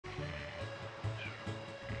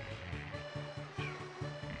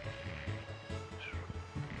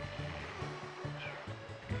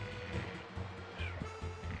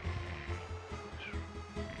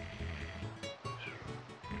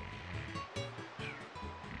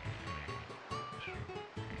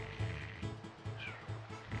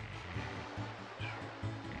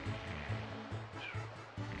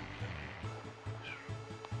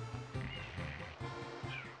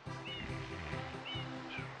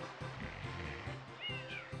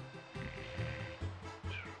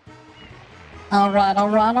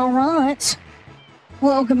Alright.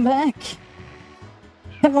 Welcome back.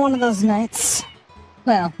 Having one of those nights,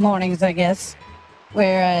 well, mornings I guess,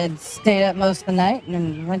 where I'd stayed up most of the night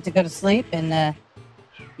and went to go to sleep and,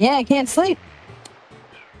 yeah, I can't sleep.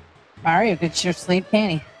 Mario could sure sleep,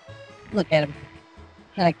 can't he? Look at him.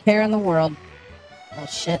 Not a care in the world. Oh,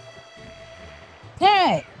 shit.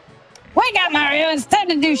 Alright. Wake up, Mario! It's time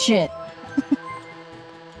to do shit!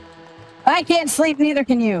 I can't sleep, neither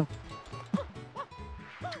can you.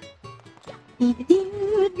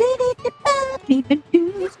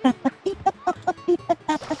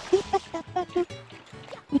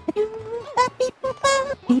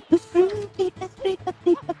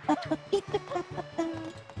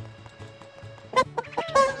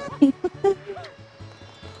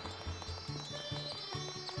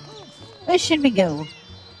 Where should we go?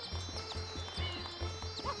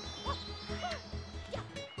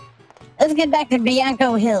 Let's get back to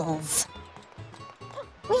Bianco Hills.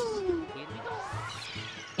 Whee!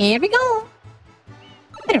 Here we go.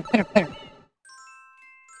 Pitter.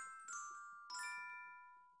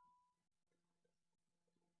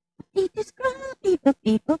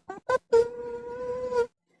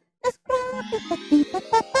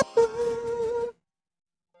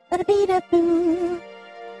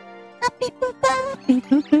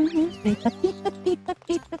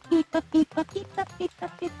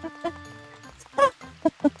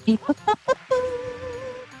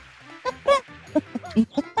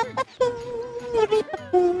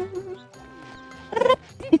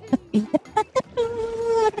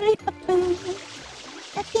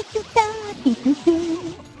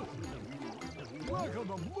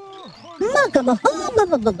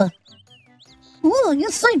 Whoa, you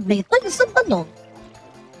saved me. Thank you so much.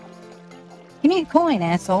 Give me a coin,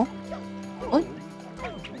 asshole. What?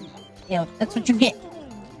 Yeah, that's what you get.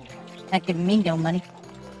 Not giving me no money.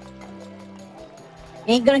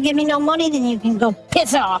 You ain't gonna give me no money, then you can go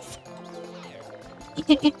piss off.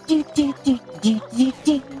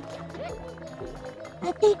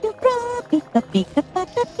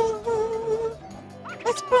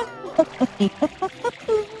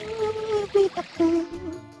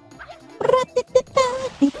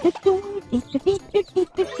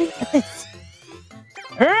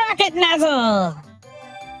 Rocket nozzle!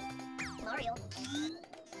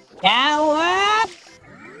 Go up!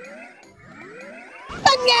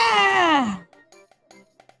 Booyah!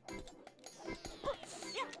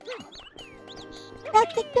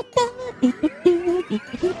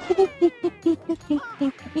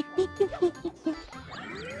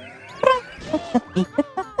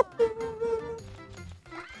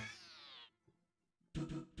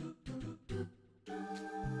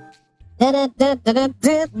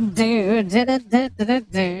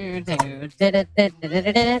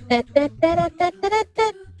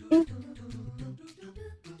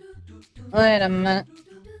 Wait a minute.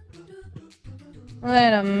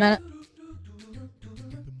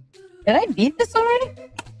 Did I beat this already?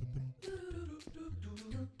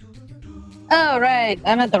 Oh, right.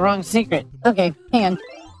 I'm at the wrong secret. Okay, hang on.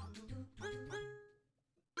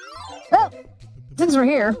 Well, since we're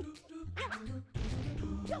here.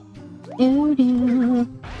 Oh,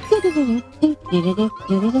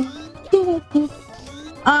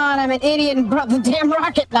 and I'm an idiot and brought the damn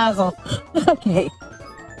rocket nozzle. Okay.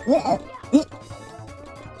 Yep.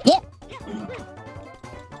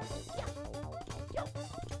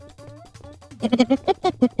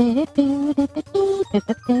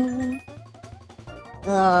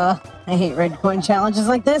 I hate red coin challenges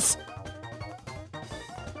like this.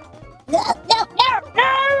 No!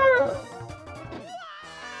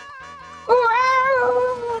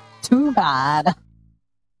 Too bad.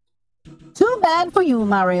 Too bad for you,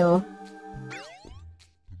 Mario.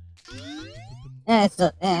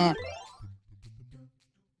 Yeah.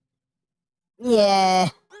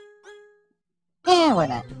 Yeah, why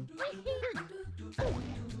not?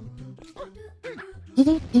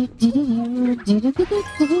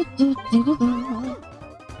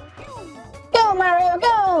 Go, Mario,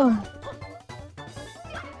 go!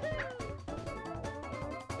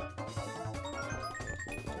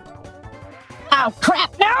 Oh,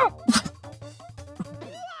 crap, no!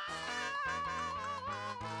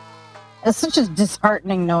 That's such a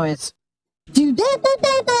disheartening noise.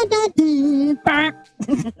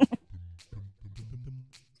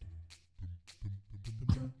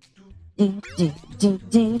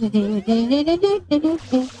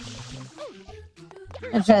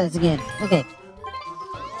 Let's try this again. Okay.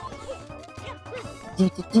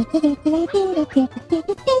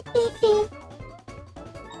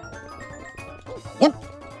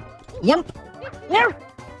 Yep. No.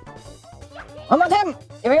 One more time.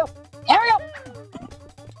 Here we go.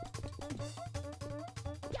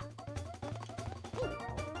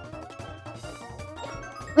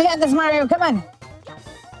 We got this, Mario. Come on.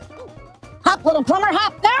 Hop, little plumber,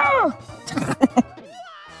 hop. No!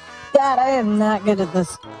 God, I am not good at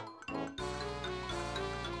this.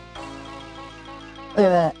 Look at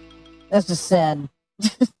that. That's just sad.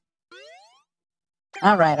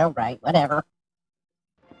 Alright, whatever.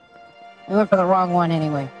 We went for the wrong one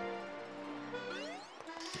anyway.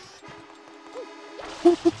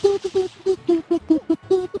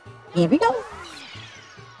 Here we go.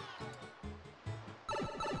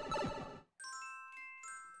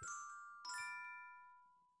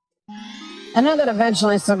 I know that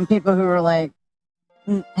eventually some people who are like,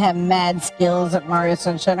 have mad skills at Mario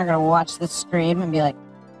Sunshine are gonna watch this stream and be like,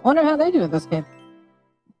 I wonder how they do with this game.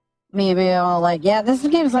 Maybe all like, yeah, this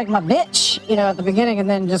game's like my bitch, you know, at the beginning, and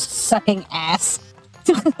then just sucking ass.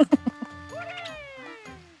 I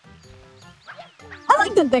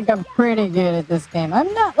like to think I'm pretty good at this game.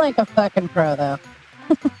 I'm not like a fucking pro, though.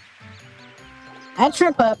 I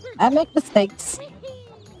trip up. I make mistakes.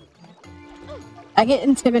 I get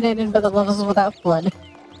intimidated by the levels without flood.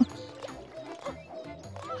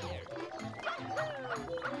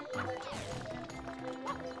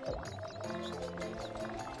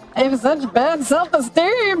 I have such bad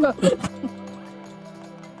self-esteem!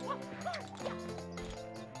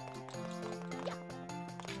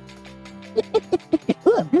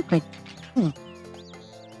 Ooh, a blue crate.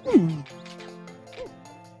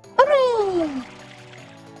 Hooray!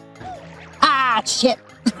 Ah, shit!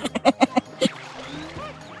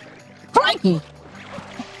 Crikey!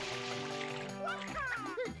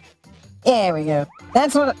 There we go.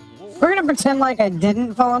 That's what... We're gonna pretend like I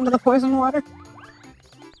didn't fall into the poison water.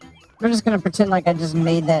 We're just gonna pretend like I just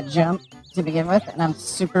made that jump to begin with, and I'm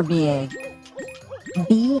super BA.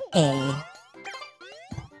 BA.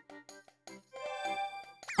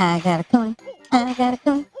 I got a coin, I got a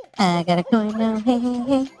coin, I got a coin now, hey, hey,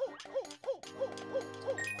 hey.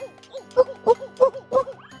 Ooh, ooh, ooh,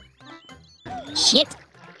 ooh. Shit.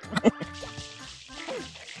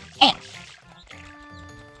 Eh.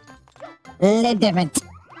 Legitimate.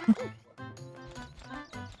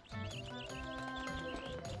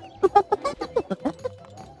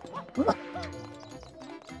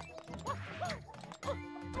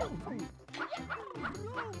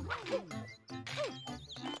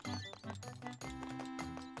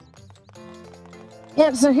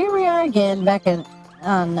 Yep, so here we are again, back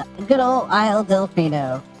on good old Isle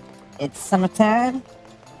Delfino. It's summertime,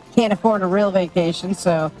 can't afford a real vacation,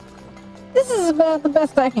 so this is about the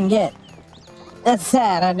best I can get. That's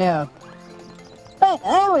sad, I know. But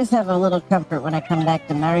I always have a little comfort when I come back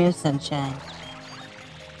to Mario Sunshine.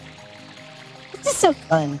 It's just so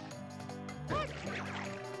fun.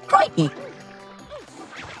 Crikey!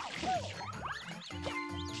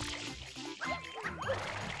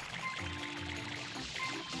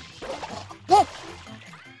 Yeah.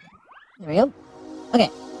 There we go. Okay.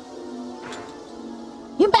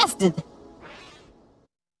 You bastard!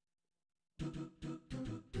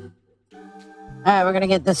 Alright, we're gonna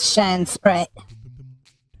get this shine sprite.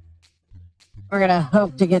 We're gonna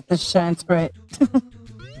hope to get this shine sprite.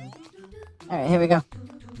 Alright, here we go.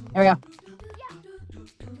 Here we go.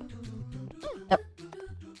 Yep.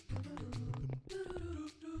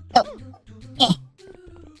 Oh. Eh.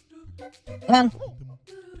 Come on.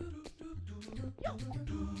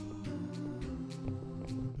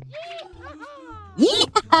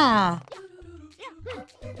 Yeehaw!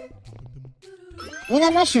 Give me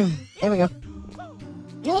that mushroom. There we go.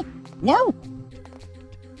 Eh, no!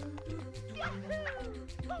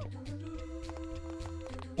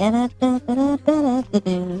 I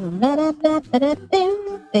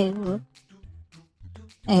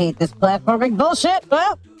hate this platforming bullshit.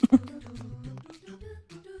 Well,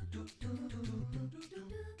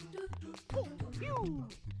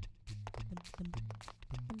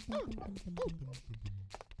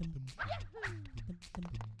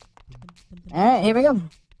 alright, here we go.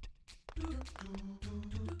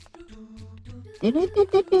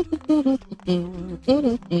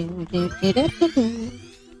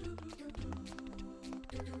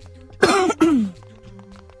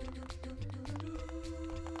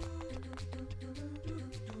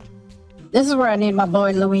 This is where I need my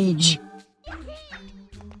boy Luigi.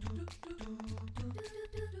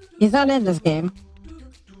 He's not in this game,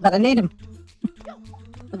 but I need him.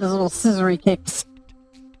 With his little scissory kicks.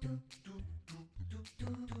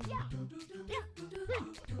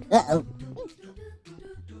 Uh-oh.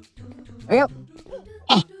 Here we go.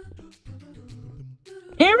 Eh.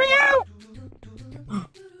 Here we go!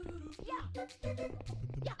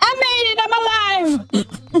 I made it! I'm alive!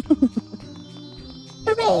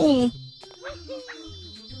 Hooray!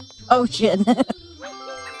 Oh shit.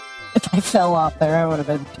 If I fell off there, I would have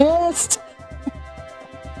been pissed.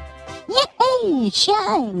 Yay!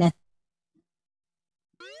 Shine!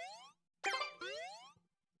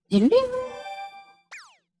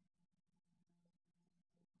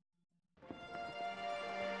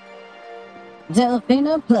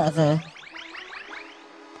 Delfino Plaza.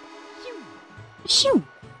 Shoo!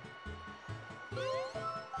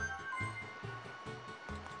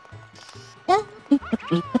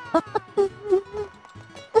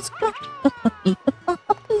 Let's go.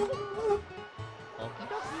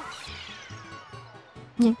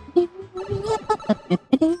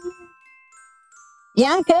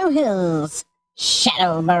 Yanko Hills.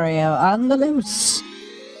 Shadow Mario on the loose.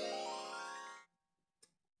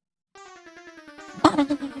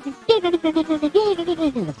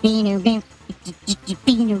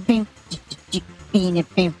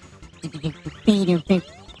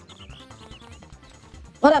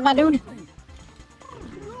 What up, my dude?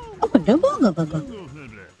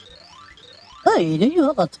 Hey, do you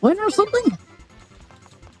have a twin or something?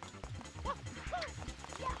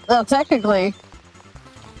 Well, technically,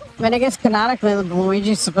 I mean, I guess canonically,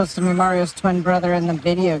 Luigi's supposed to be Mario's twin brother in the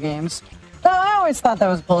video games. Though I always thought that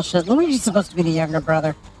was bullshit. Luigi's supposed to be the younger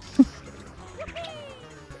brother.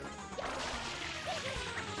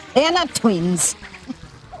 They are not twins.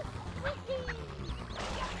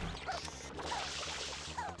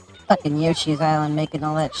 Fucking Yoshi's Island making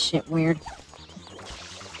all that shit weird.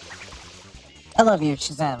 I love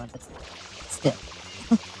Yoshi's Island, but still.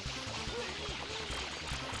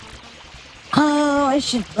 Oh, I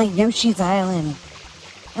should play Yoshi's Island.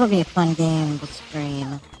 That would be a fun game to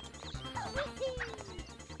stream.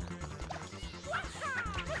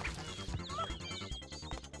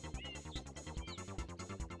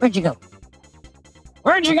 Where'd you go?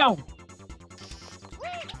 Where'd you go?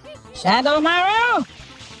 Shadow Mario?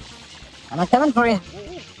 I'm a-coming for you.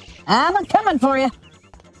 I'm a-coming for you.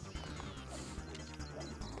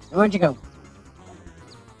 Where'd you go?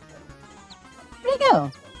 Where'd you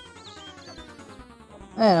go?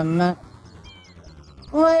 Wait a minute.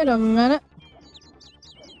 Wait a minute.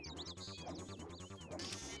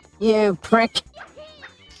 You prick.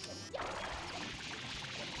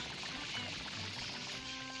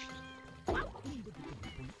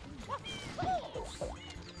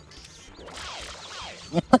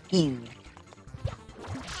 Fuck you.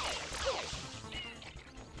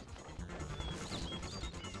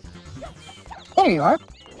 There you are.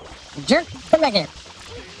 You jerk. Come back here.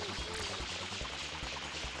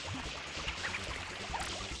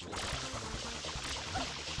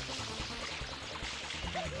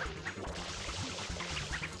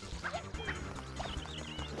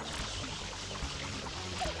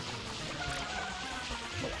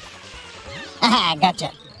 Aha,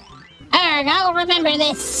 gotcha. Arg, I'll remember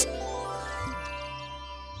this.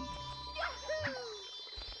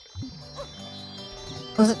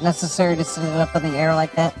 Was it necessary to set it up in the air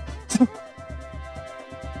like that?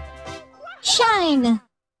 Shine!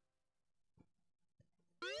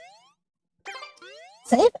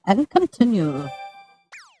 Save and continue.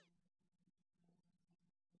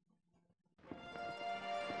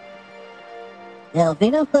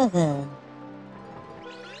 Delfino Plaza.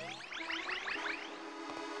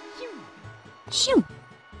 Shoo!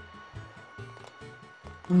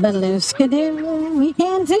 Balooskadoo, we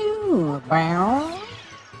can do. Bow.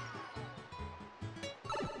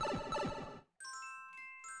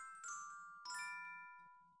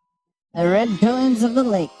 The red coins of the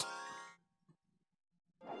lake.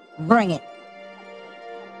 Bring it.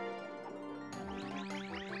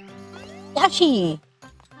 Yoshi!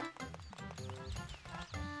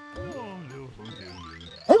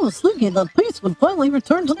 I was thinking that peace would finally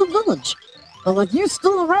return to the village. But with you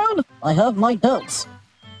still around, I have my doubts.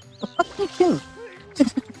 What the fuck you do?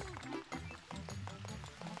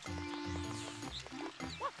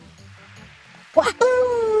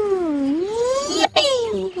 Wahoo!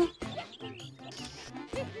 Yippee!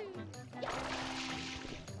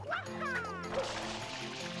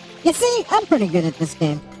 You see, I'm pretty good at this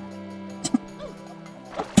game.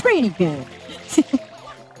 Pretty good.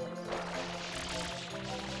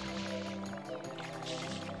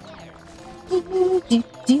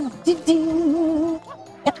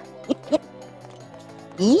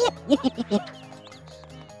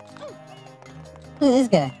 Look at this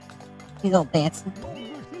guy. He's all dancing.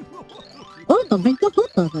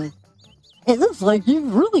 It looks like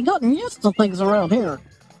you've really gotten used to things around here.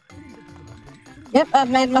 Yep, I've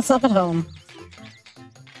made myself at home.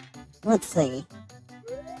 Let's see.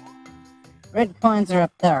 Red coins are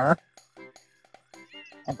up there.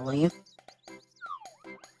 I believe.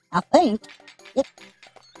 I think. Yep.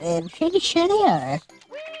 I'm pretty sure they are.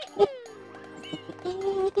 Yep.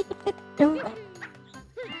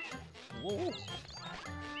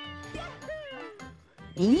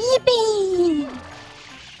 Yippee!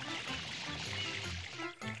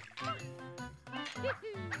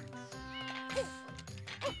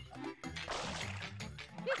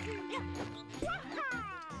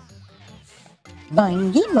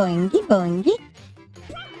 Boingy, boingy, boingy.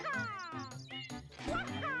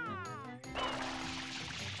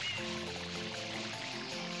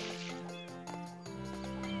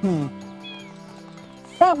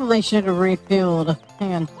 Probably should have refueled.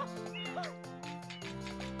 Hang on.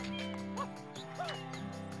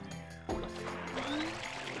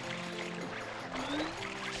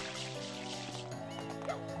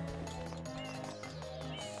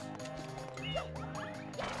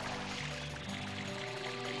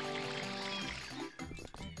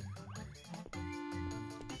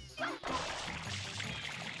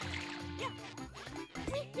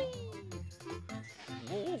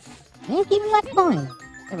 Ain't even my coin.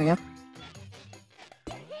 There we go.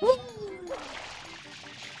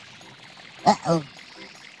 Uh-oh.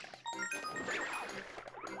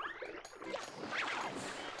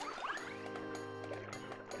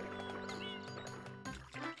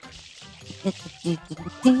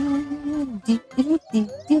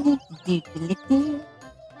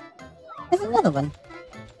 There's another one.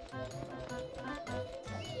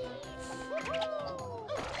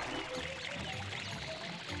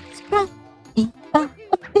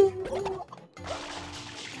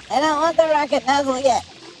 I don't want the rocket nozzle yet.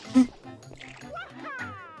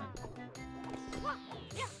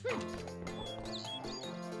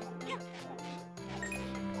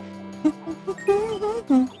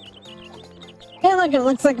 Hey, look, it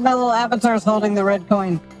looks like my little avatar's holding the red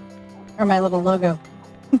coin. Or my little logo.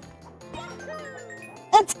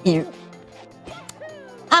 That's cute.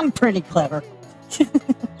 I'm pretty clever.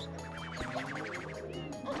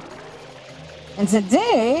 And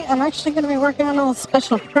today, I'm actually going to be working on a little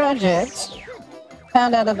special project.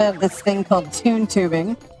 Found out about this thing called toon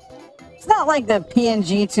tubing. It's not like the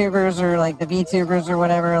PNG tubers or like the VTubers or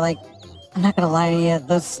whatever. Like, I'm not going to lie to you,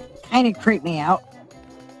 those kind of creep me out.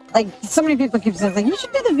 Like, so many people keep saying, like, you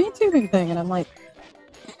should do the VTubing thing. And I'm like,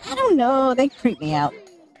 I don't know, they creep me out.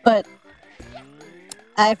 But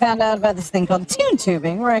I found out about this thing called toon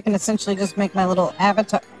tubing, where I can essentially just make my little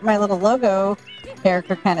avatar, my little logo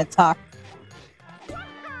character kind of talk.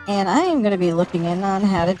 And I am going to be looking in on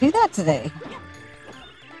how to do that today.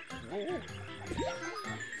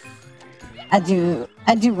 I do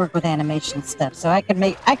work with animation stuff, so I can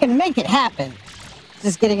make it happen.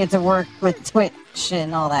 Just getting it to work with Twitch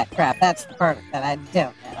and all that crap. That's the part that I don't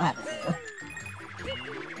know how to do.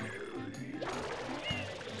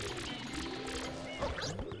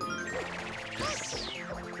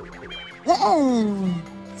 Oh,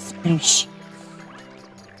 sploosh.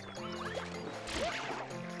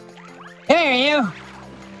 There you.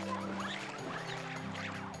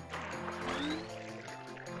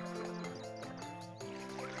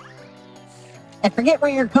 I forget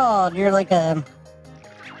what you're called. You're like a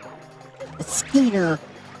skeeter.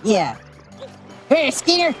 Yeah. Here,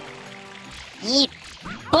 skeeter. Yeep.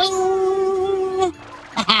 Boing.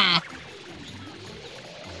 Haha.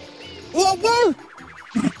 Yeah, go.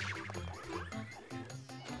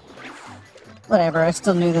 Whatever. I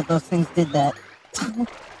still knew that those things did that. Come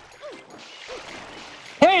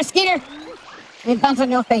here, skeeter. Let me bounce on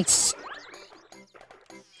your face.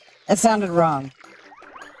 That sounded wrong.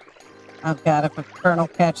 Oh god, if a colonel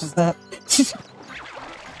catches that.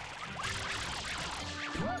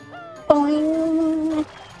 Boing.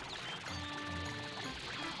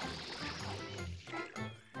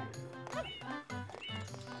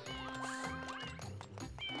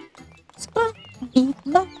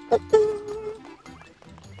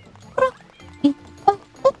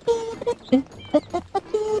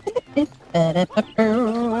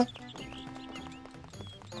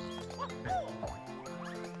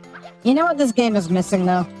 You know what this game is missing,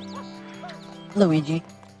 though? Luigi.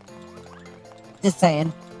 Just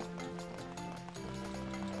saying.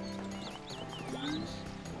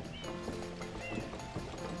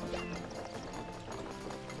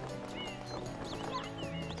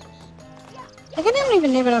 Like, I didn't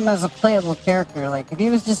even name him as a playable character. Like, if he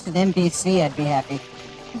was just an NPC, I'd be happy.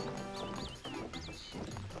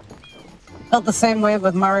 Felt the same way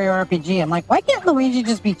with Mario RPG. I'm like, why can't Luigi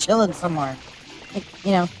just be chilling somewhere? Like,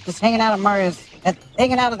 you know, just hanging out at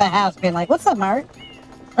hanging out at the house, being like, what's up, Mario?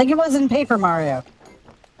 Like it was in Paper Mario.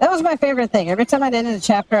 That was my favorite thing. Every time I'd end a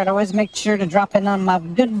chapter, I'd always make sure to drop in on my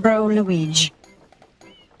good bro, Luigi.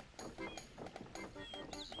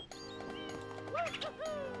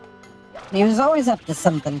 He was always up to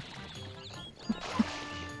something.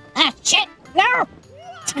 Shit! No!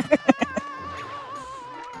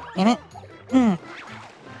 Damn it.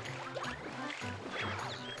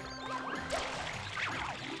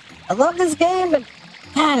 I love this game, but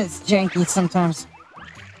God, it's janky sometimes.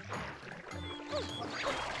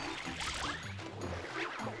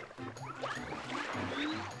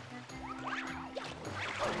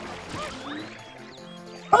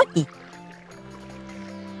 Lucky.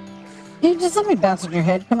 You just let me bounce on your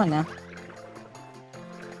head. Come on now.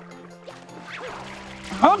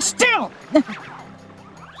 Hold still!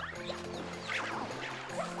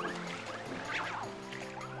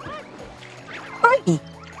 Lucky.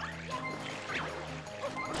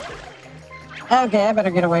 Okay, I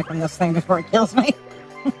better get away from this thing before it kills me.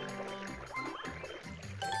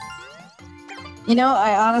 You know,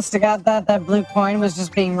 I honest to God thought that blue coin was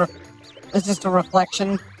just being was just a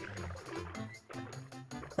reflection.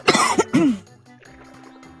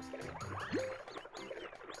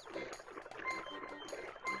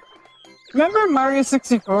 Remember Mario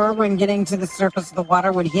 64 when getting to the surface of the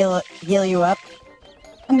water would heal you up?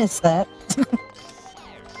 I miss that.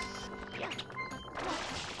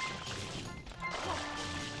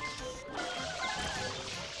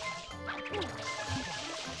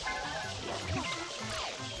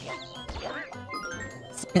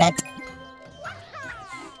 Splat.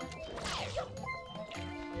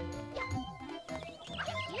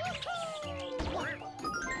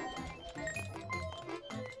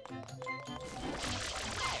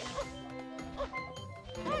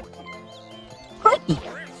 Crikey.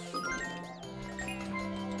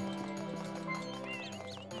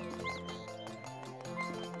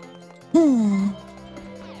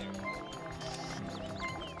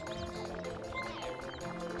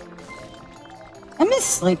 I miss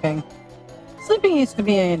sleeping. Sleeping used to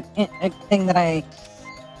be a thing that I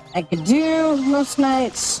could do most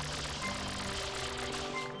nights.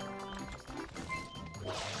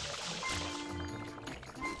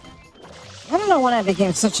 I don't know when I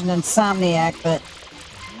became such an insomniac, but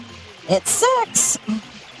it sucks.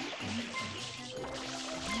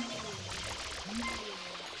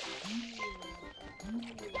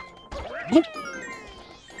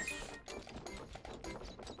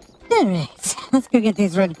 Alright, let's go get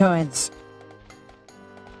these red coins.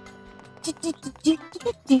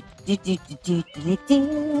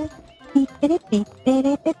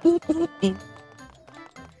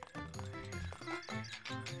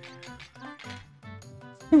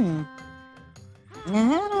 Now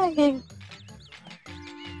how do I get...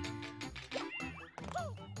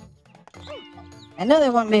 I know they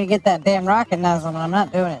want me to get that damn rocket nozzle, but I'm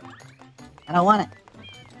not doing it. I don't want it.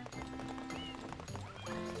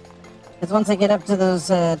 Because once I get up to those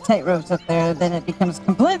tight ropes up there, then it becomes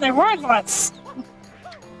completely worthless!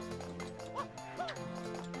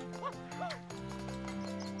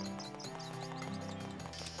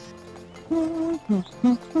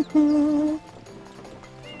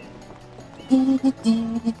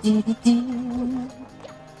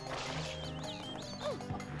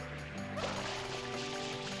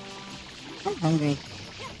 I'm hungry.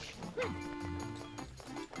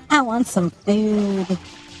 I want some food.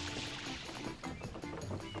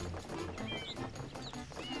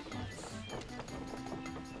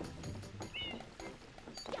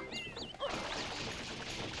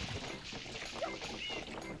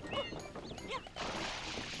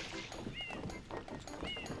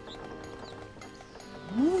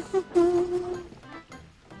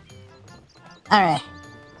 Alright.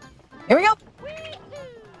 Here we go!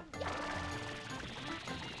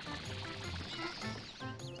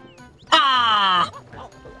 Ah!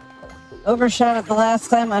 Overshot it the last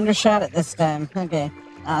time, undershot it this time. Okay,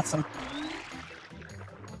 awesome.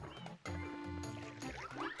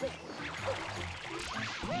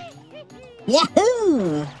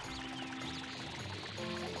 Yahoo!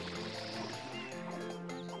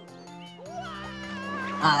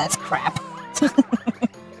 Ah, that's crap.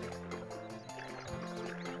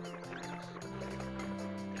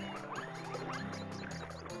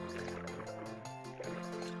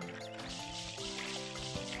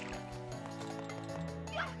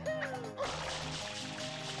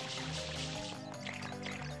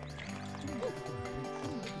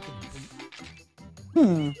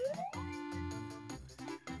 I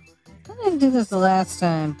didn't do this the last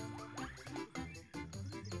time.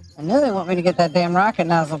 I know they want me to get that damn rocket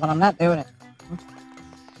nozzle, but I'm not doing it.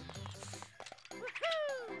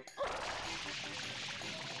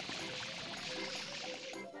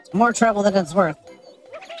 It's more trouble than it's worth.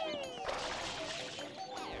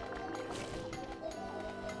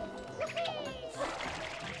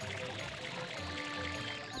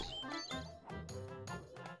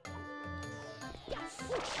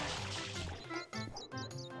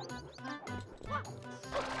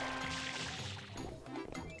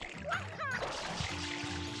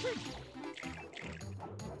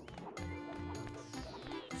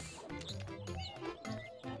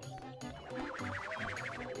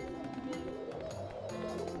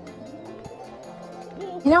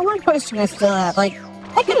 You know, one question I still have, like,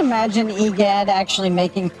 I can imagine EGAD actually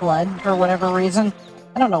making Flood for whatever reason.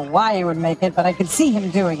 I don't know why he would make it, but I could see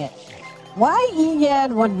him doing it. Why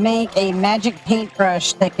EGAD would make a magic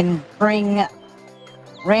paintbrush that can bring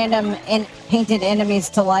random painted enemies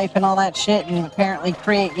to life and all that shit, and apparently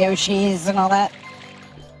create Yoshis and all that.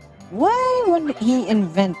 Why would he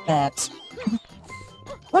invent that?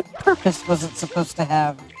 What purpose was it supposed to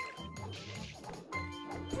have?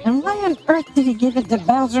 And why on earth did he give it to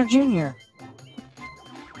Bowser Jr.?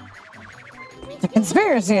 It's a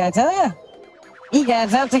conspiracy, I tell ya!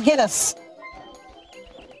 EGAD's out to get us!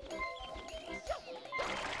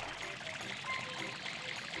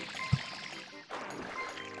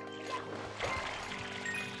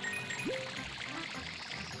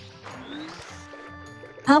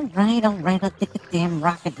 Alright, I'll get the damn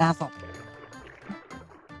rocket nozzle.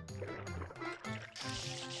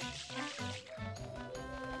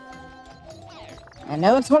 I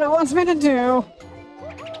know it's what it wants me to do.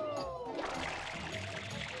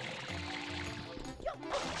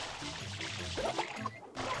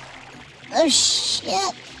 Oh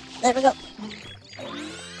shit! There we go.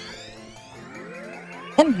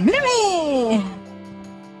 And Blimey!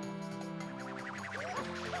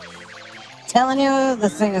 Telling you,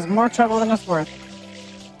 this thing is more trouble than it's worth.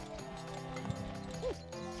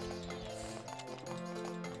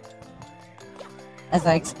 As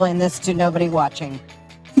I explain this to nobody watching.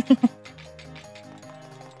 But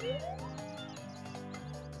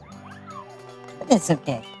it's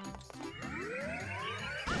okay.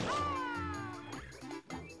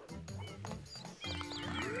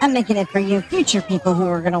 I'm making it for you future people who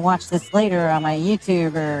are going to watch this later on my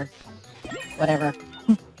YouTube or whatever.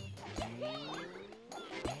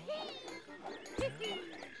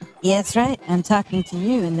 Yeah, that's right. I'm talking to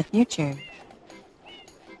you in the future.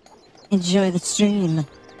 Enjoy the stream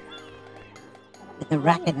with the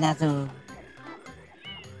rocket nozzle.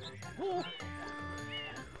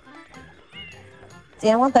 See,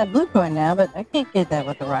 I want that blue coin now, but I can't get that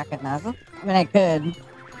with the rocket nozzle. I mean, I could,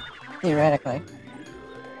 theoretically.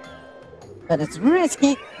 But it's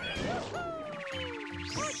risky.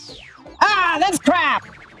 Ah, that's crap!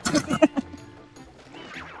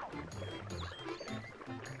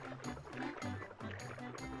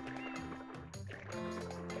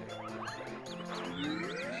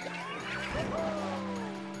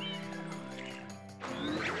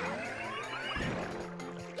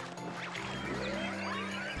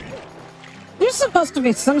 There's supposed to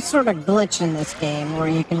be some sort of glitch in this game where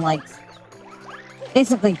you can, like,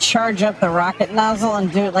 basically charge up the rocket nozzle and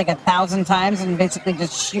do it like 1,000 times and basically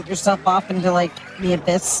just shoot yourself off into, like, the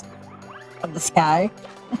abyss of the sky.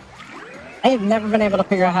 I have never been able to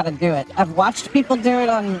figure out how to do it. I've watched people do it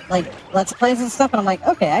on, like, Let's Plays and stuff, and I'm like,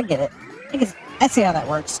 okay, I get it. I see how that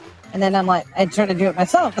works. And then I'm like, I try to do it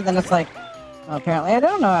myself, and then it's like, well, apparently I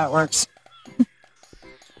don't know how it works.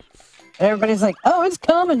 Everybody's like, oh, it's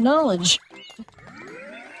common knowledge.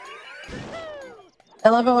 I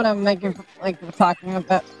love it when I'm making, like, talking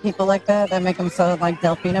about people like that. I make them sound like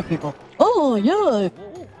Delfino people. Oh, yeah.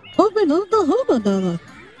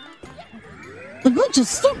 The glitch is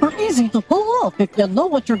super easy to pull off if you know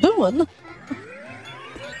what you're doing.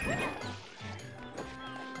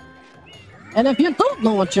 And if you don't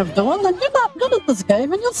know what you're doing, then you're not good at this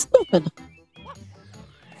game and you're stupid.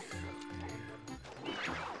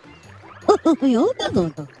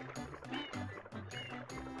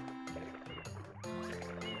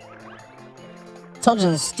 Told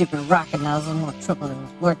you this stupid rocket nozzle more trouble than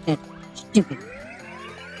it's worth it. Stupid.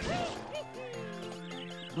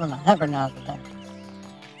 I'm gonna have a nozzle then.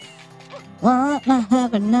 Want to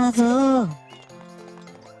have a nozzle?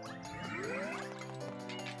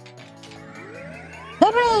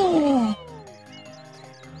 Hooray!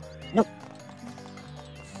 Nope.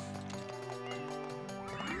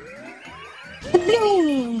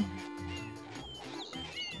 Blimey!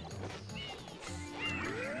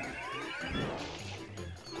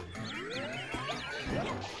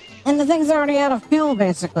 And the thing's already out of fuel,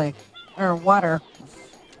 basically. Or water.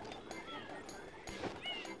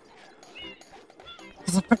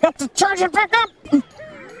 Because I forgot to charge it back up!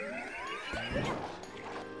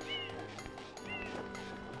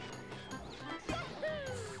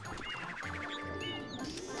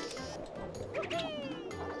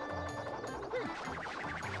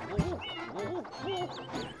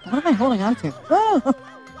 What am I holding on to? Oh!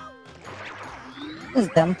 This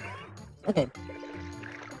is dumb. Okay.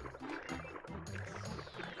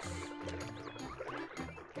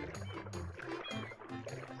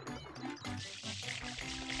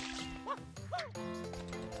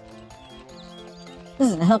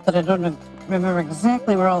 Doesn't help that I don't remember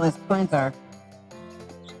exactly where all these points are.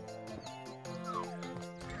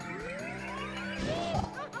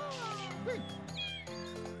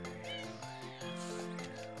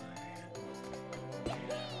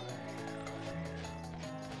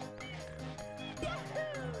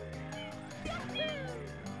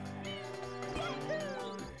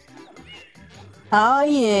 Oh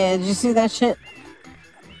yeah, did you see that shit?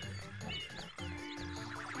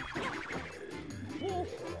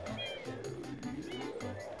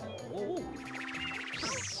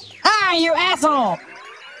 Ah, you asshole!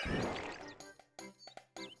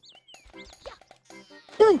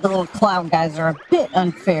 I feel like the little cloud guys are a bit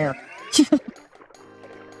unfair.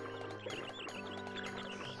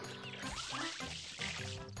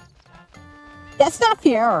 That's not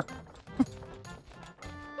fair.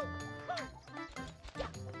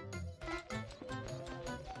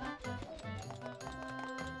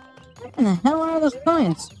 Where in the hell are those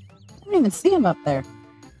coins? I don't even see them up there.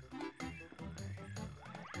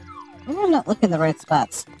 Maybe I'm not looking in the right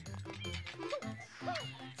spots.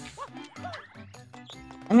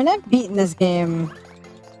 I mean, I've beaten this game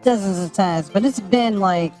dozens of times, but it's been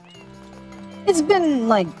like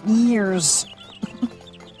years.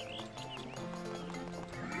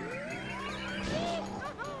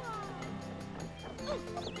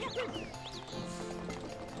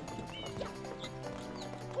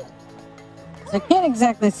 So I can't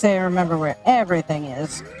exactly say I remember where everything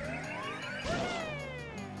is.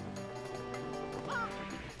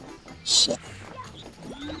 Shit.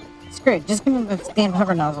 Screw it, just give me the damn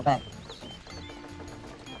hover nozzle back.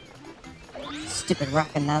 Stupid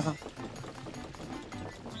rocket nozzle.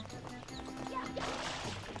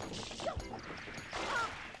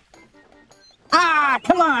 Ah,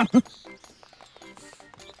 come on!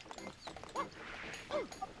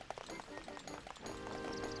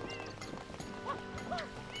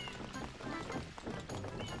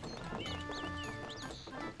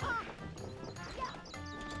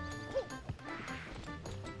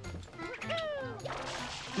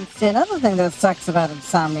 See, another thing that sucks about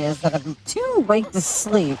insomnia is that I'm too awake to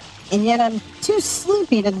sleep, and yet I'm too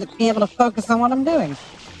sleepy to be able to focus on what I'm doing.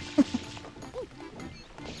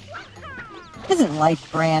 Isn't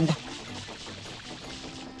life grand?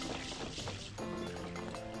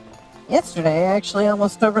 Yesterday, I actually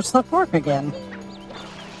almost overslept work again.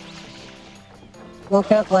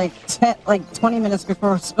 Woke up like 20 minutes before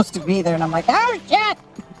I was supposed to be there, and I'm like, oh shit!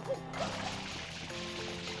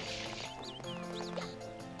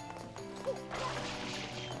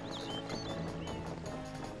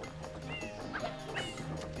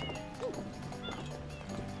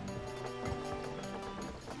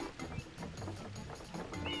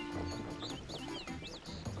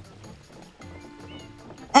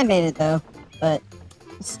 I made it though, but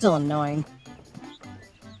it's still annoying.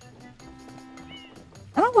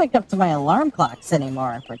 I don't wake up to my alarm clocks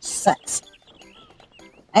anymore, which sucks.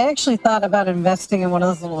 I actually thought about investing in one of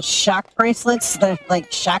those little shock bracelets that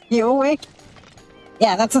like shock you awake.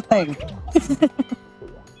 Yeah, that's a thing.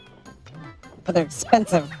 But they're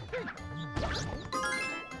expensive.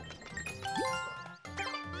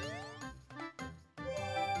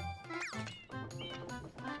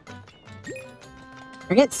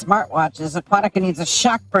 Forget smartwatches. Aquatica needs a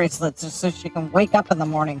shock bracelet just so she can wake up in the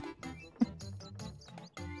morning.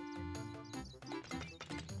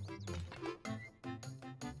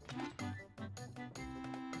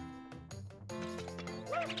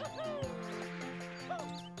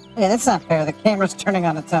 Yeah, that's not fair. The camera's turning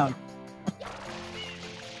on its own.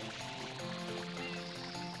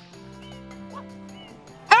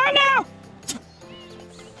 Oh no!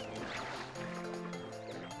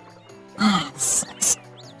 Ah, this sucks.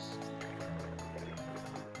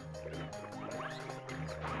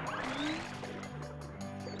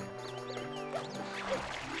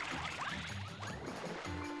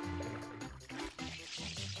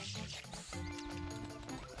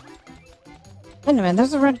 Wait a minute,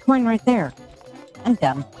 there's a red coin right there. I'm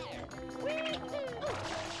dumb.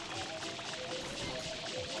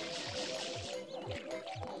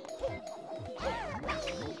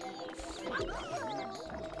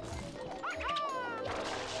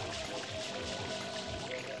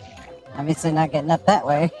 Obviously not getting up that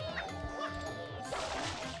way.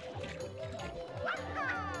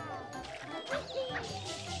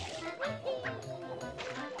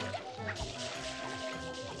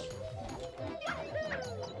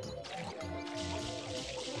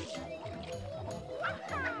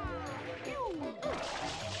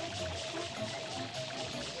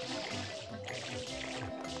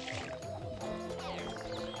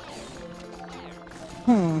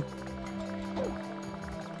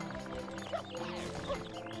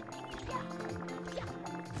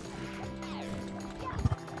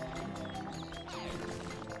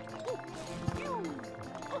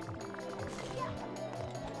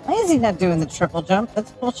 Why is he not doing the triple jump?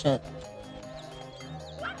 That's bullshit.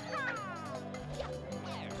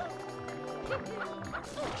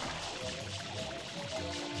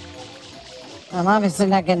 I'm obviously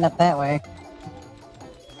not getting up that way.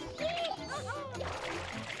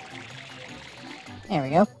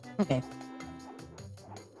 Okay.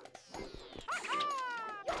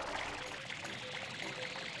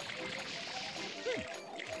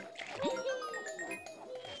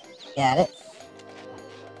 Got it.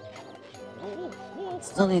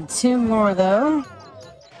 Still need 2 more, though.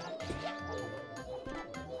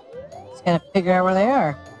 Just gotta figure out where they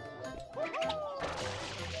are.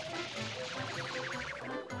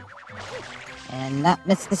 And not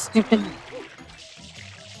miss the stupid...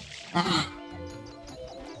 Ah.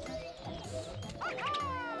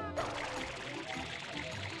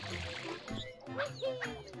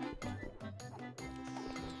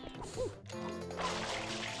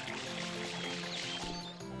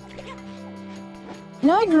 You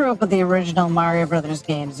know, I grew up with the original Mario Brothers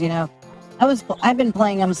games, you know. I've been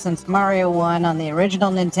playing them since Mario 1 on the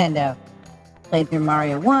original Nintendo. Played through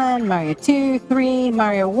Mario 1, Mario 2, 3,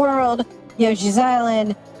 Mario World, Yoshi's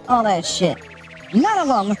Island, all that shit. None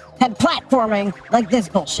of them had platforming like this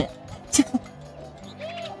bullshit.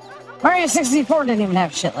 Mario 64 didn't even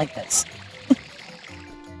have shit like this.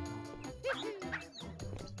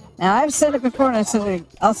 Now, I've said it before, and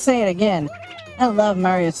I'll say it again. I love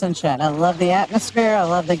Mario Sunshine. I love the atmosphere. I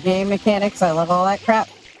love the game mechanics. I love all that crap.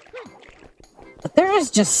 But there is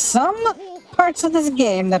just some parts of this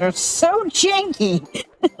game that are so janky.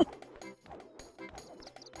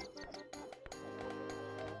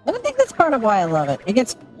 But I think that's part of why I love it.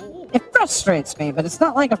 It frustrates me, but it's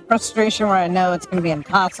not like a frustration where I know it's going to be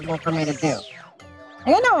impossible for me to do.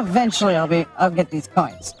 Like, I know eventually I'll get these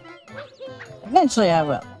coins. Eventually I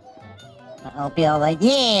will. I'll be all like,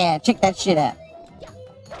 yeah, check that shit out.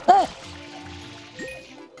 But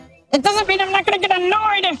it doesn't mean I'm not gonna get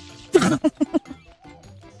annoyed.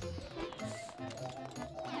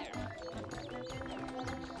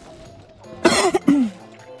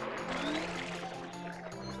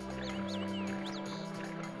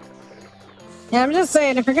 Yeah, I'm just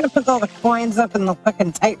saying, if you're gonna put all the coins up in the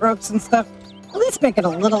fucking tight ropes and stuff, at least make it a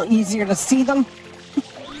little easier to see them.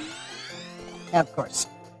 Yeah, of course.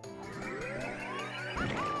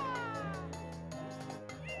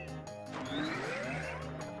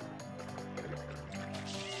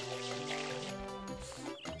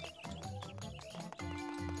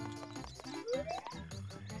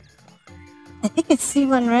 I think I see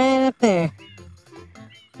one right up there.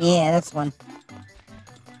 Yeah, that's one.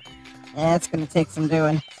 Yeah, that's gonna take some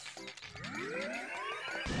doing.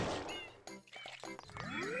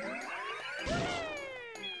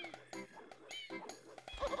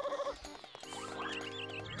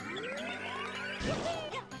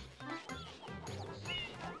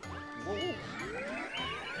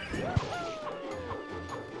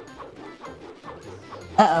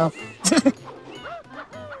 Uh-oh.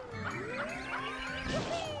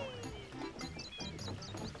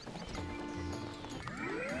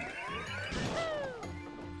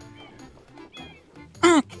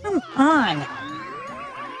 Ah, come on!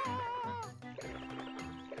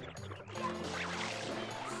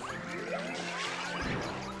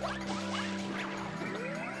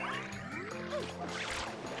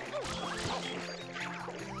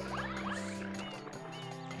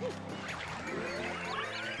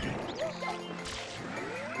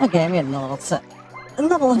 Okay, I'm getting a little upset. A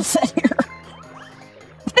little upset here.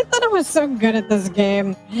 I thought I was so good at this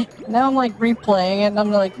game. Now I'm like replaying it and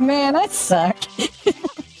I'm like, man, I suck.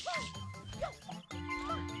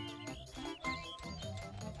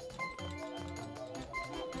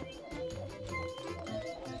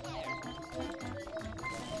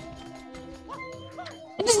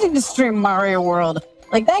 I just need to stream Mario World.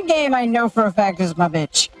 Like, that game I know for a fact is my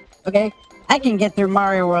bitch. Okay? I can get through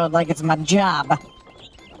Mario World like it's my job.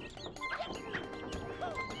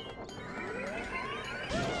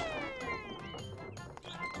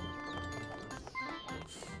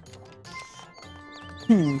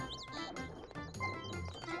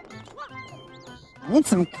 I need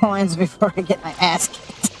some coins before I get my ass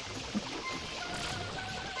kicked.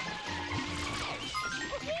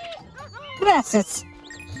 Gracias.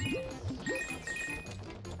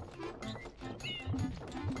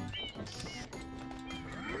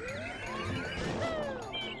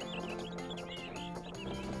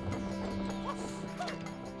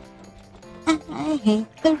 I hate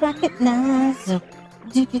the rocket nozzle.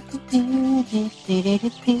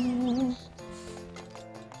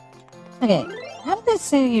 Okay, how did they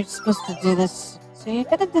say you're supposed to do this? So you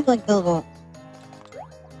gotta do like the little...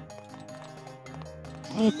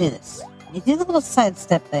 How do you do this? You do the little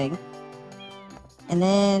sidestep thing. And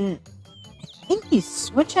then... I think you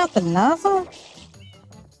switch out the nozzle? How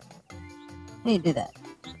do you do that?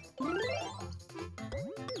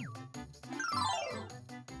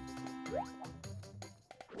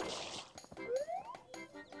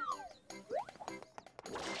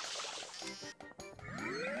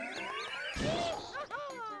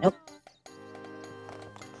 Nope.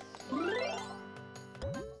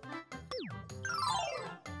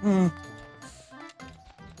 Hmm.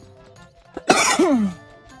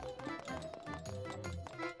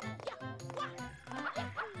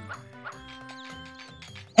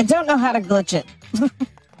 I don't know how to glitch it.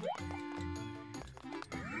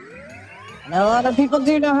 I know a lot of people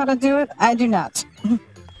do know how to do it. I do not.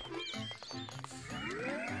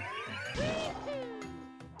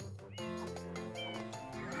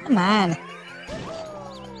 Come on.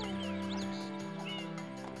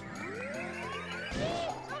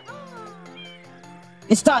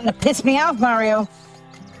 You're starting to piss me off, Mario.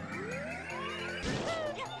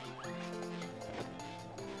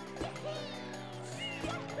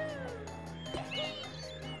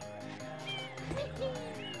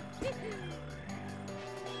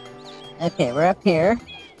 Okay, we're up here.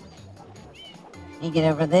 You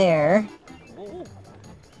get over there.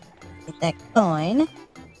 Get that coin.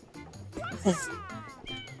 This is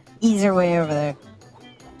easier way over there.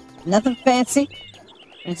 Nothing fancy.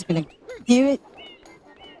 We're just gonna do it.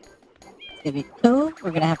 It's gonna be cool.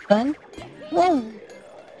 We're gonna have fun. Woo.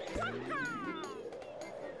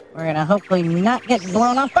 We're gonna hopefully not get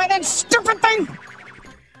blown up by that stupid thing!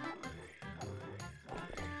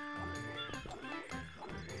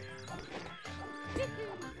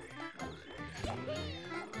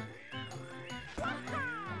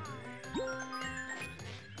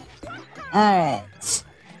 Alright.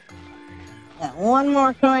 Got one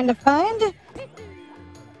more coin to find.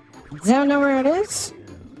 Don't know where it is.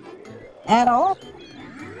 At all.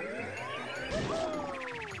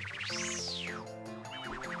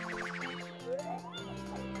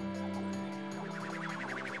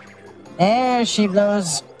 There she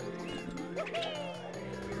blows.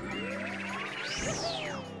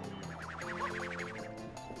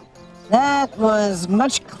 That was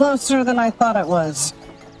much closer than I thought it was.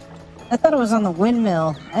 I thought it was on the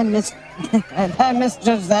windmill. I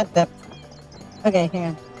misjudged that depth. Okay,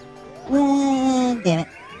 hang on. Damn it.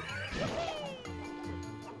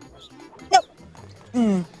 Nope.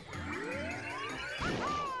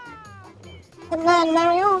 Come on,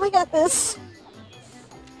 Mario, we got this.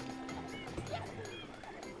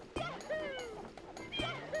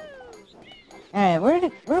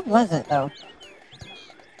 Alright, where was it though?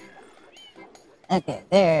 Okay,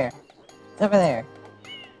 there. It's over there.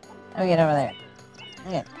 How do we get over there?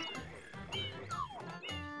 Okay.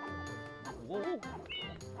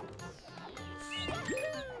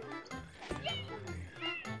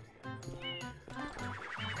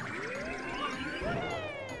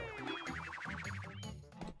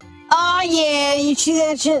 Oh yeah, you see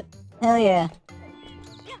that shit? Hell yeah.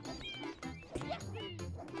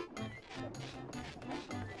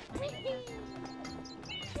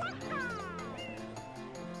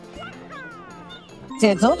 See,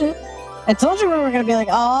 I told you. I told you we were gonna be like,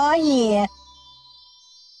 oh yeah.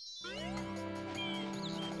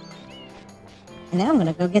 And now I'm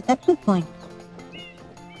gonna go get that poop coin.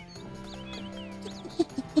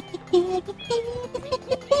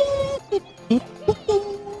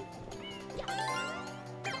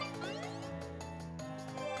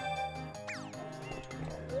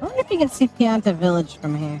 I wonder if you can see Pianta Village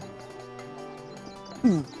from here.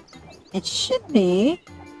 It should be.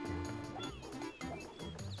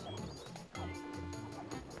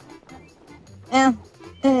 Yeah,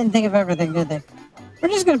 they didn't think of everything, did they? We're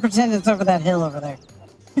just gonna pretend it's over that hill over there.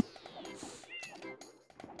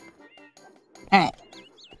 Alright.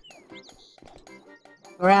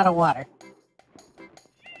 We're out of water.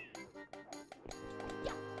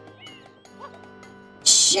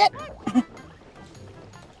 Shit!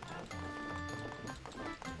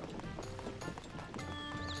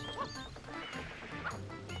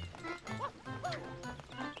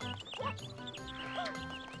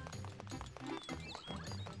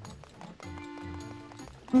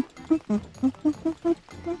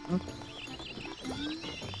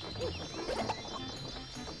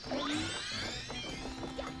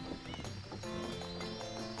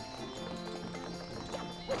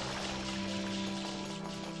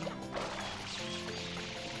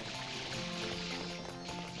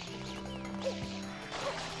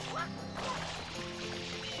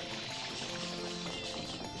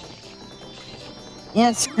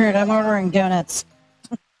 Yeah, it's screwed. I'm ordering donuts.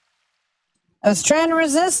 I was trying to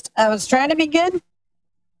resist. I was trying to be good.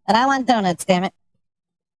 And I want donuts, damn it.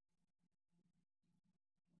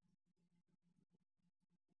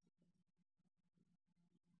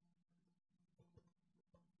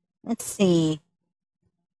 Let's see.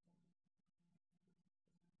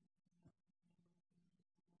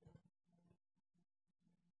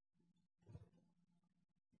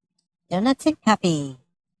 Donuts and coffee.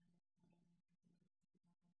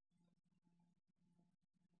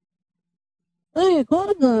 Hey,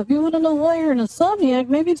 Aquatica, if you want to know why you're an insomniac,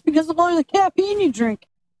 maybe it's because of all the caffeine you drink.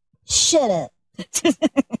 Shut up.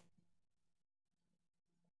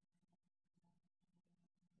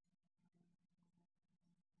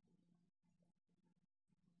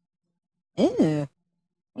 Ew.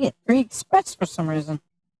 I get free express for some reason.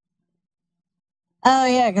 Oh,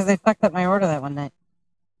 yeah, because they fucked up my order that one night.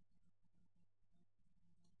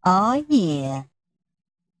 Oh, yeah.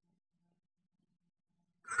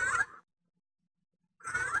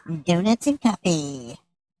 Donuts and coffee.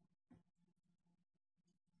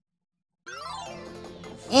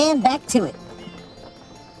 And back to it.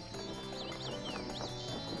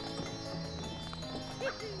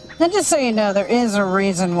 Now, just so you know, there is a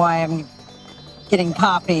reason why I'm getting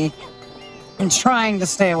coffee and trying to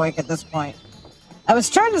stay awake at this point. I was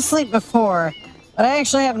trying to sleep before, but I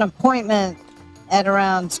actually have an appointment at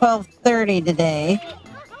around 12:30 today.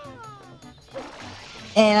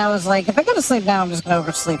 And I was like, if I go to sleep now, I'm just going to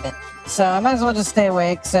oversleep it. So I might as well just stay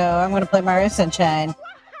awake. So I'm going to play Mario Sunshine.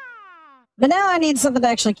 But now I need something to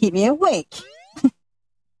actually keep me awake.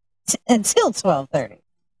 Until 12:30.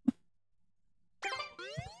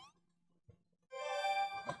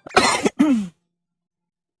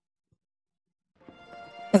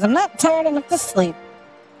 Because I'm not tired enough to sleep.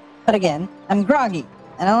 But again, I'm groggy.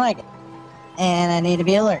 I don't like it. And I need to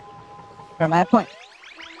be alert for my appointment.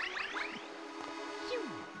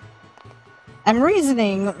 I'm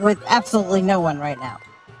reasoning with absolutely no one right now.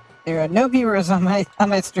 There are no viewers on my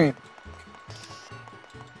stream.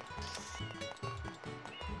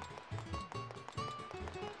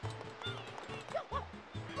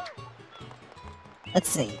 Let's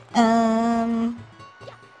see. I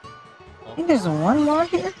think there's one more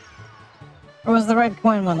here. Or was the red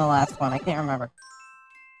coin one the last one? I can't remember.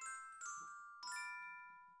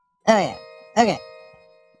 Oh yeah. Okay.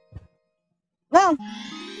 Well,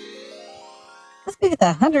 let's go get the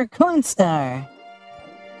 100 coin star.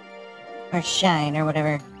 Or shine, or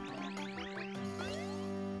whatever.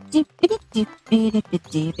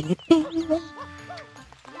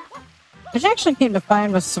 Which actually came to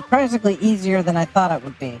find was surprisingly easier than I thought it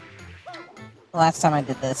would be. The last time I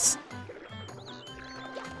did this.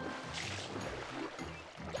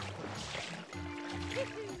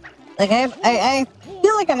 Like, I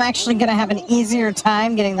feel like I'm actually gonna have an easier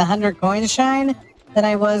time getting the 100 coin shine than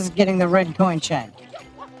I was getting the red coin shine.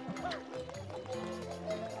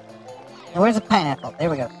 Now, where's the pineapple? There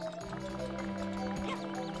we go.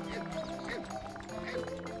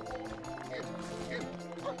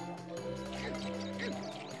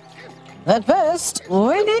 But first,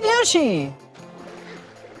 we need Yoshi!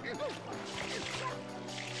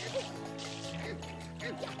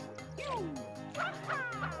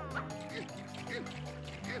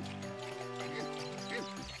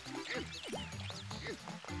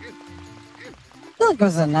 I feel like it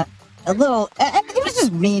was a little... it was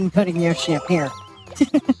just mean putting Yoshi up here.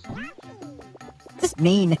 Just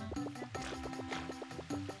mean.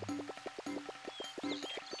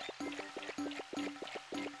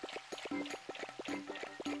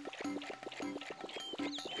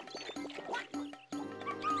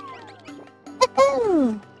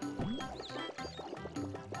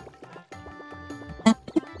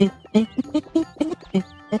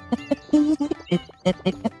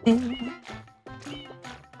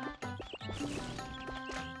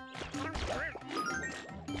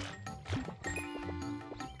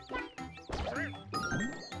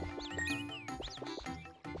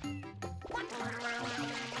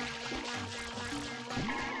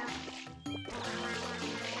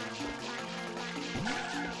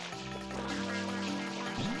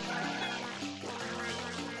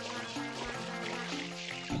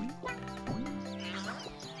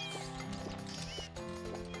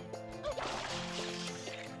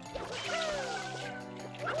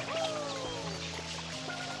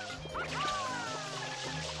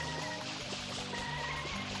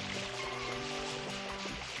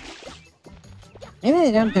 Maybe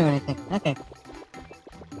they don't do anything. Okay.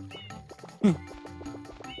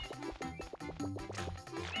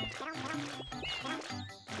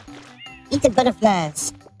 Eat the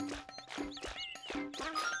butterflies.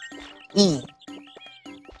 Yeah.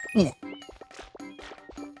 Yeah.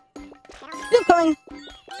 Blue coin.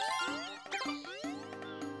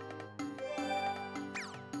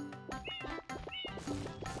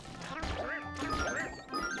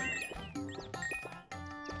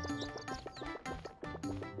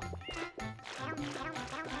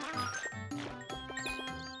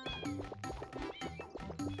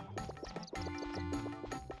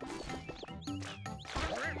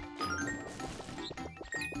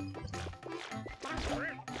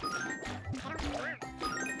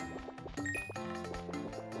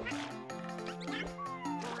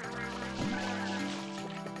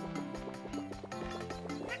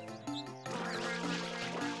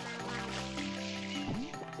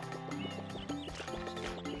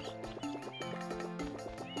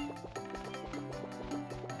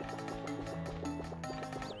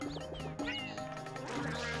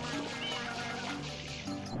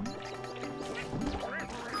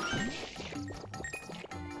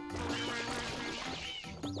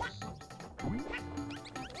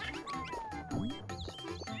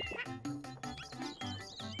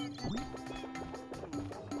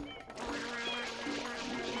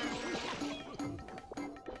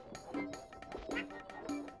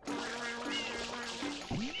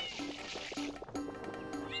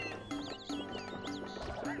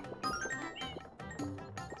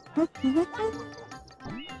 Oh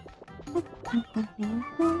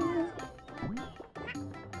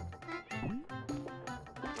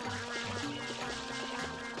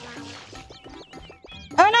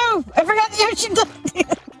no! I forgot the ocean.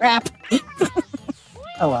 Crap.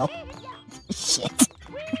 Oh well. Shit.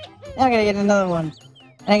 Now I gotta get another one.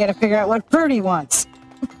 And I gotta figure out what fruit he wants.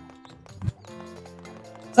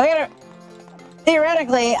 So I gotta...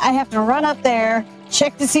 Theoretically, I have to run up there,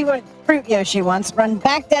 check to see what fruit Yoshi wants, run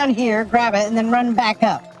back down here, grab it, and then run back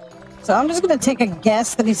up. So I'm just gonna take a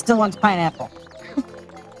guess that he still wants pineapple.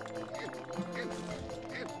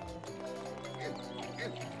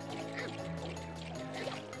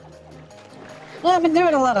 Yeah, I've been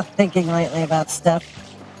doing a lot of thinking lately about stuff.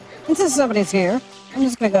 And since somebody's here, I'm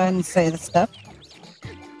just gonna go ahead and say the stuff.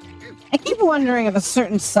 I keep wondering if a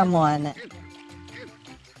certain someone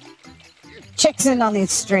checks in on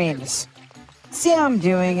these streams. See how I'm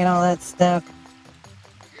doing and all that stuff.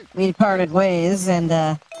 We parted ways, and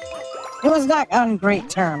it was not on great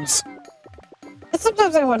terms. But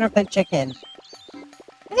sometimes I wonder if they check in.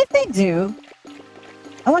 And if they do,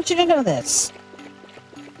 I want you to know this.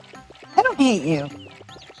 I don't hate you.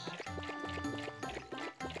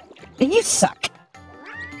 But you suck.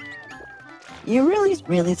 You really,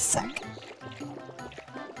 really suck.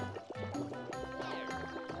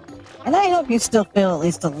 And I hope you still feel at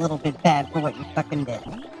least a little bit bad for what you fucking did.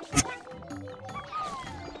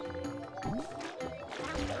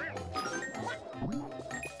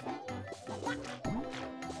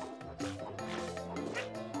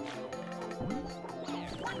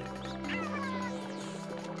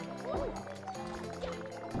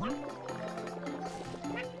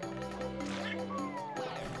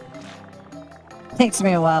 Takes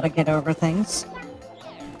me a while to get over things.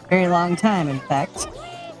 Very long time, in fact.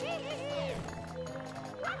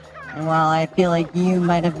 And while I feel like you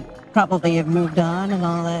might have probably have moved on and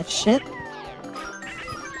all that shit,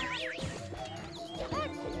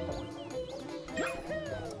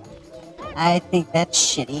 I think that's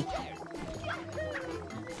shitty.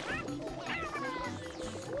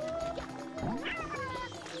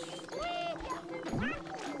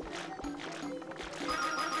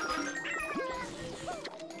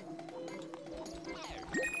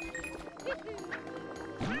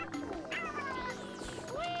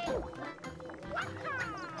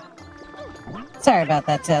 Sorry about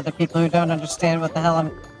that to other people who don't understand what the hell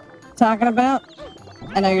I'm talking about.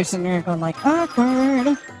 I know you're sitting here going like,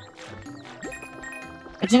 awkward.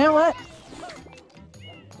 But you know what?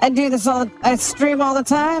 I do this I stream all the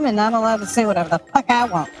time, and I'm allowed to say whatever the fuck I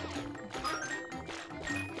want.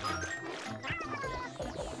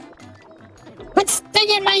 Quit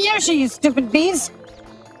stinging my Yoshi, you stupid bees!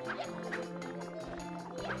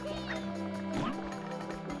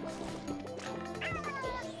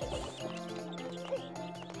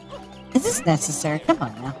 Is this necessary? Come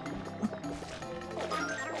on now.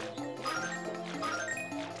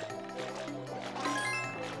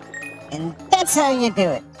 And that's how you do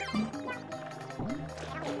it.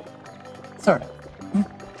 Sort of.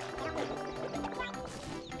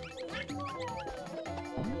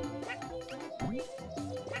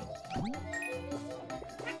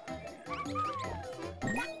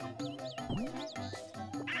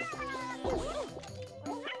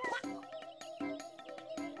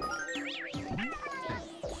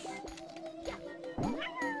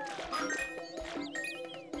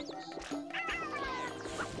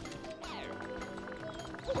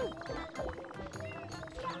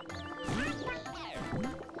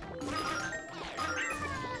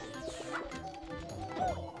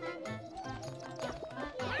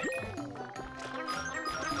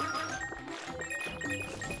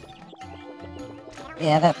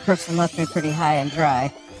 Yeah, that person left me pretty high and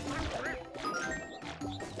dry.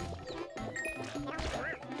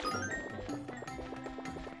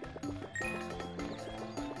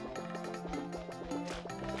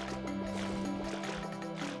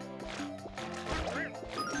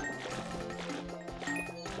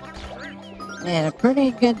 Yeah, a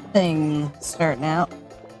pretty good thing starting out.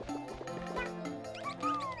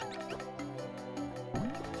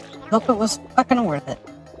 Hope it was fucking worth it.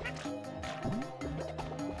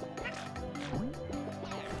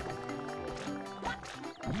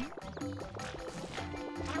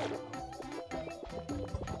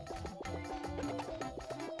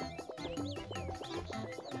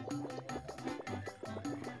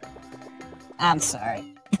 I'm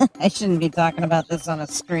sorry. I shouldn't be talking about this on a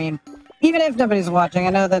stream. Even if nobody's watching, I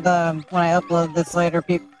know that when I upload this later,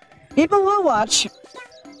 people will watch.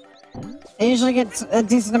 I usually get a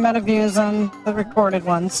decent amount of views on the recorded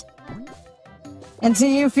ones. And to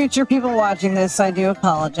you future people watching this, I do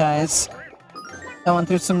apologize. Going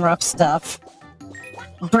through some rough stuff.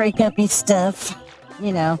 Breakup-y stuff.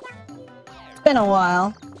 You know. It's been a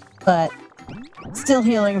while, but still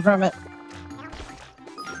healing from it.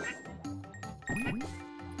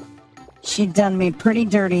 She done me pretty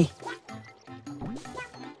dirty.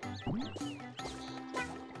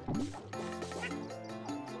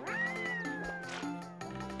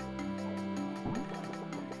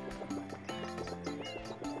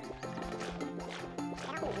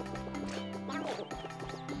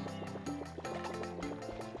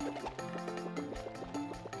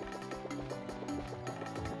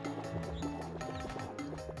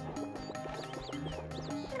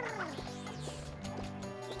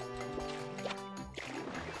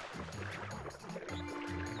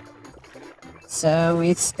 So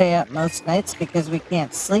we stay up most nights because we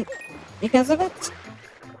can't sleep because of it?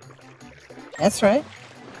 That's right.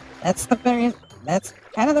 That's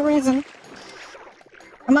kind of the reason.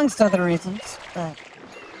 Amongst other reasons, but...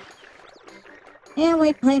 Yeah,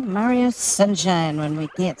 we play Mario Sunshine when we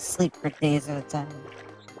can't sleep for days at a time.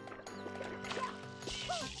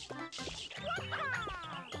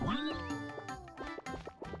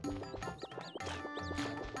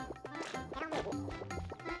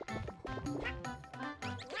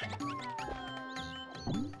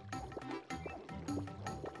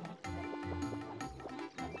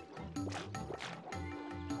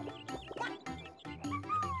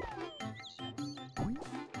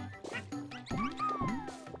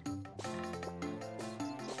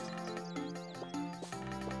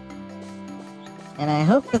 And I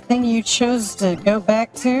hope the thing you chose to go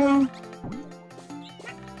back to,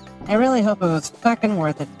 I really hope it was fucking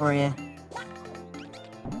worth it for you.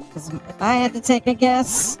 Because if I had to take a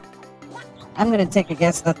guess, I'm gonna take a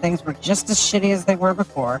guess that things were just as shitty as they were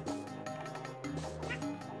before.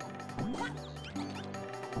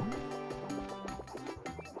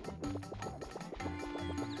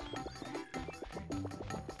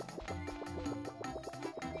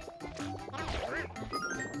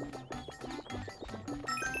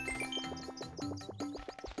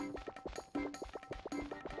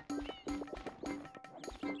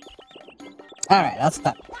 Alright, I'll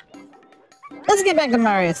stop. Let's get back to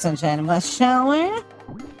Mario Sunshine, shall we?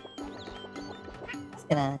 Just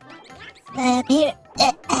gonna snap here.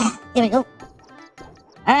 Here we go.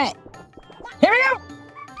 Alright. Here we go!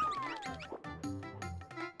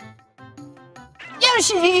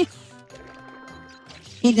 Yoshi!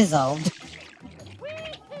 He dissolved.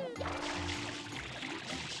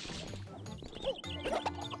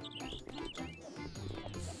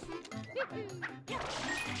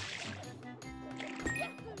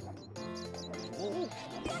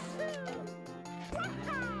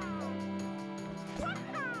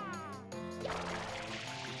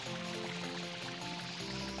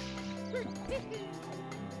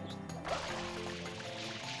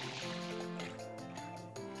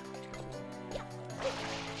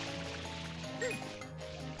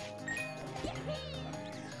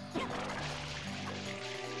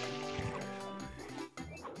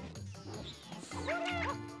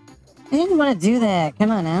 I didn't want to do that.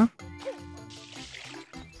 Come on now.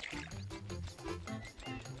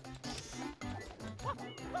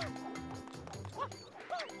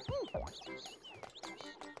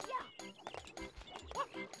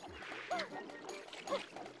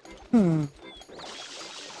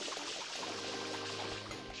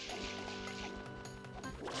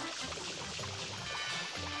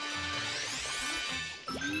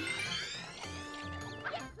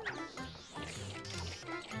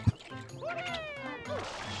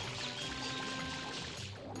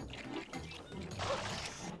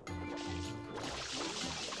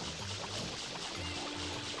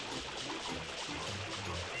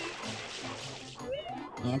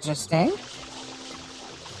 Interesting.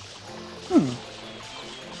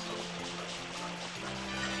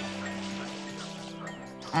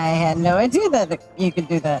 I had no idea that you could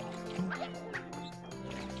do that.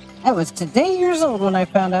 I was today years old when I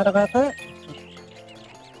found out about that.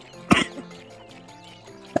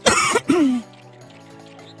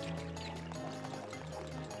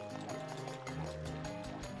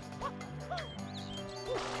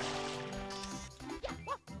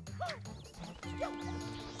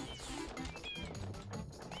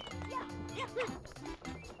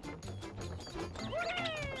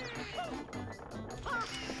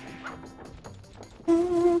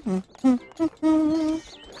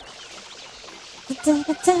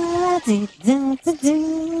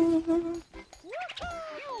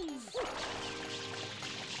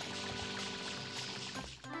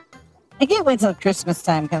 I can't wait till Christmas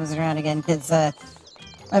time comes around again, because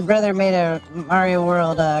my brother made a Mario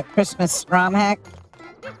World Christmas ROM hack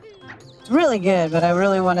really good, but I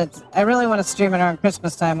really want to stream it around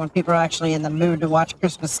Christmas time when people are actually in the mood to watch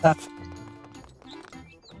Christmas stuff.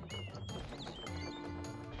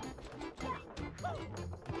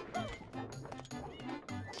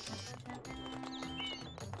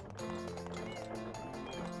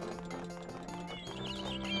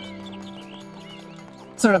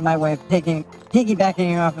 Sort of my way of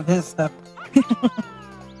piggybacking off of his stuff.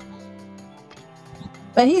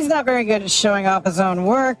 But he's not very good at showing off his own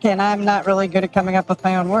work, and I'm not really good at coming up with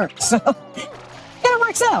my own work, so it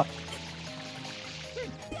works out.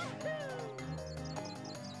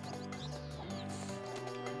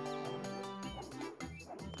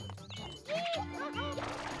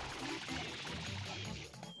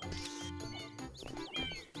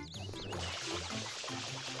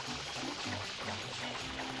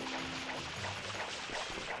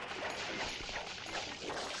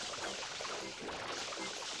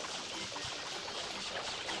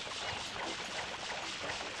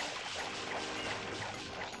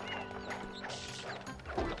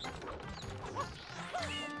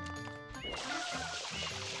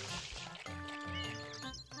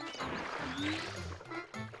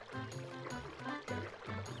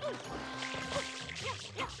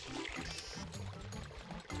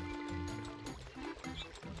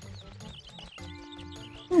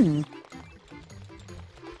 I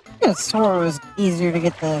could have swore it was easier to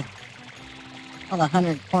get all the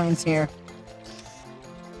 100 coins here.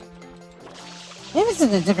 Maybe this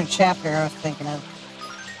is a different chapter I was thinking of.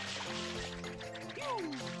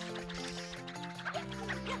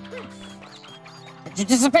 Did you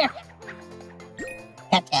disappear?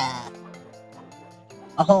 Gotcha.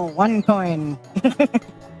 A whole 1 coin.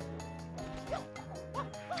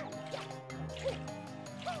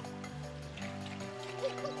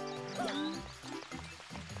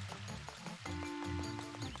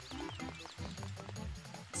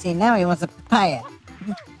 See, now he wants a papaya.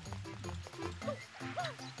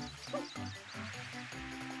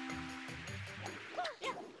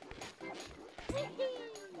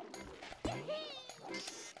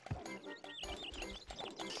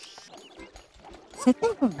 So I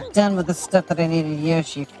think I'm done with the stuff that I needed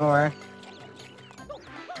Yoshi for.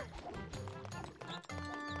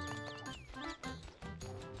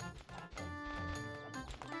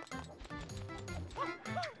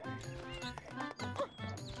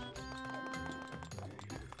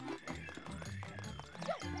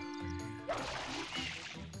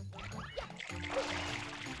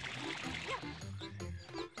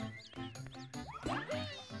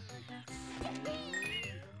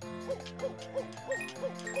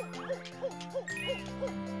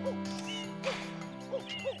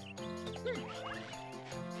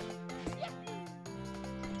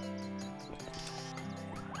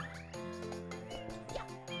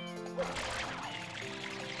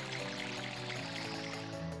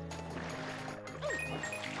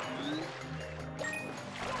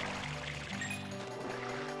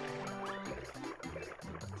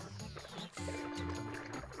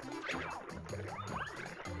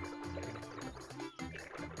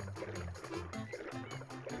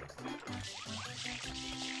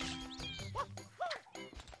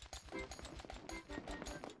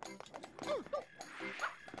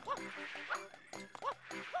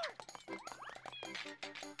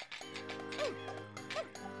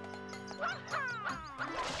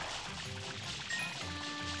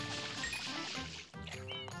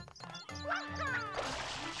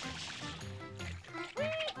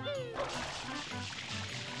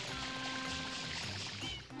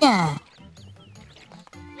 Yeah.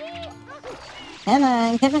 Come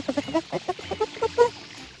on, come on, come on, come on, come on, come on, come on.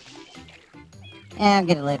 Yeah, I'll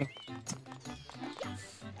get it later.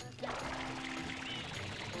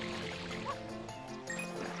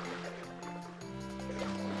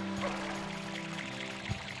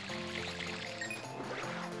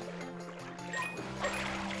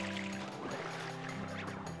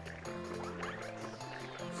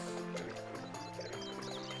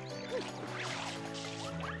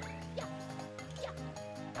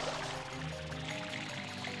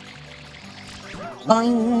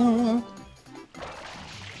 Boing.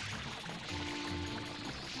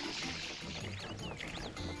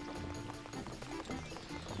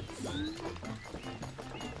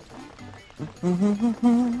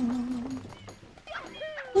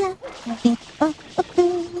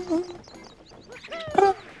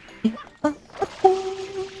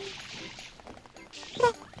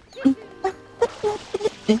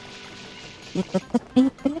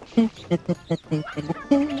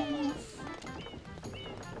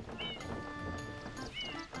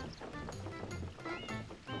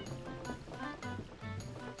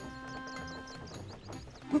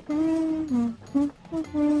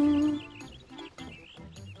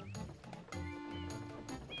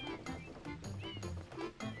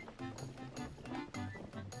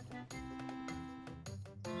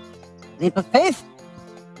 Leap of faith.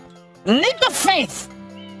 Leap of faith.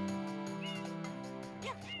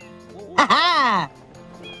 Ha ha!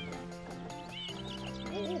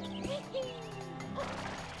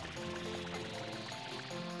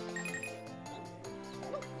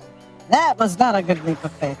 That was not a good leap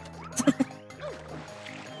of faith.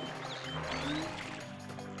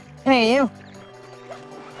 Come here, you.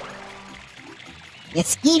 You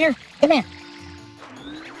skeeter. Come here.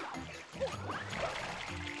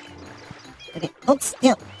 Okay, hold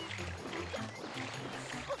still.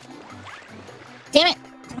 Damn it.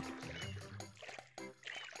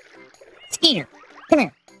 Skeeter, come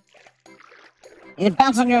here. It'll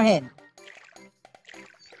bounce on your head.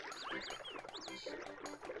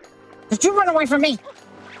 Did you run away from me?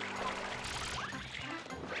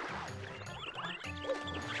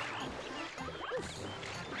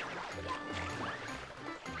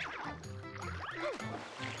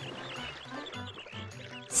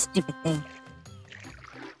 Stupid thing.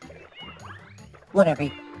 Whatever.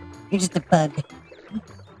 You're just a bug.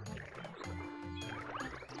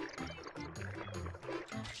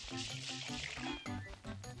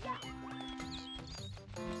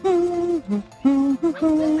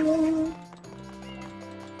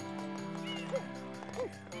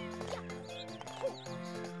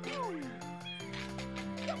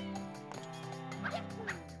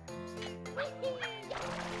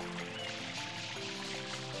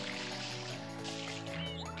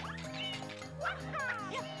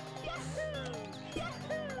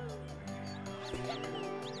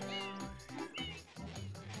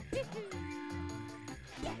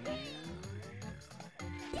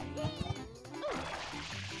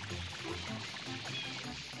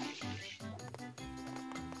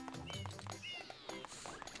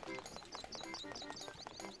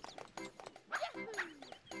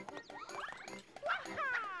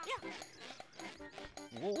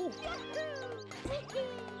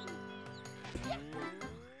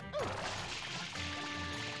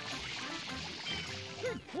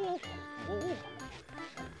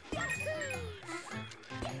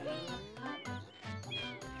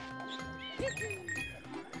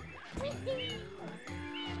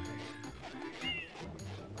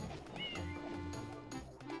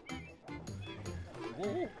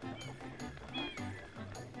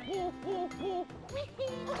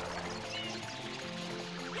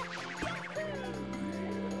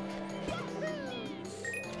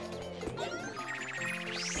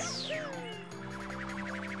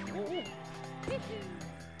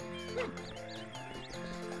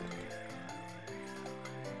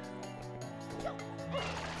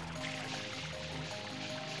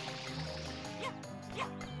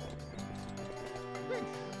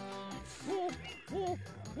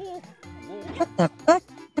 What the fuck?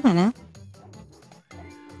 Come on now.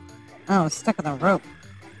 Oh, it's stuck on the rope.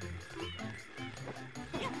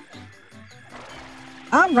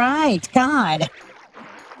 Alright, God.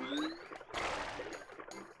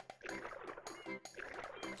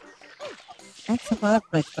 That's some other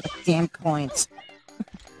place for the damn coins.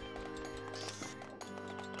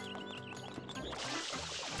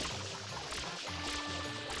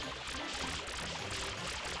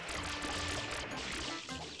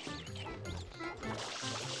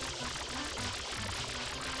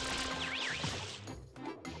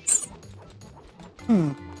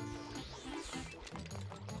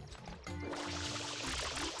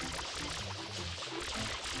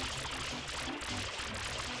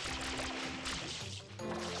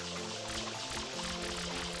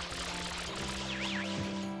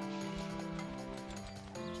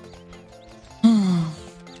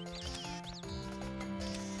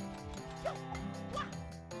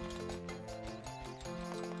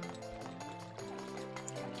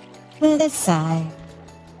 This side.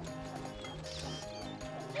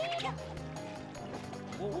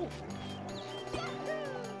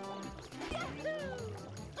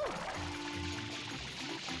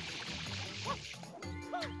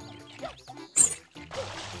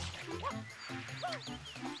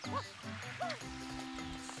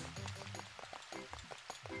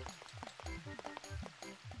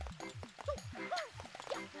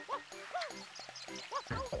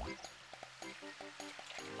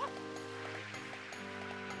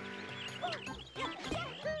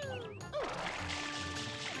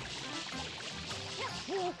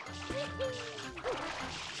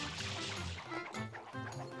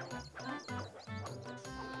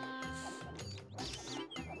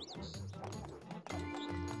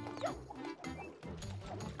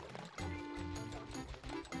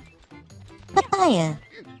 Papaya.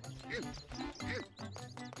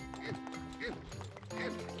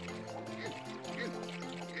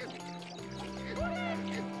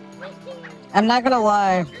 I'm not gonna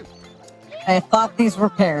lie. I thought these were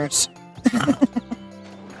pears.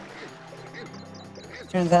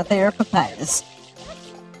 Turns out they are papayas.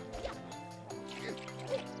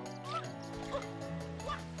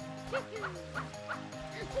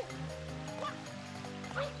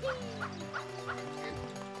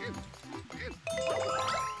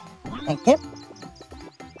 Thank you.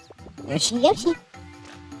 Yoshi, Yoshi.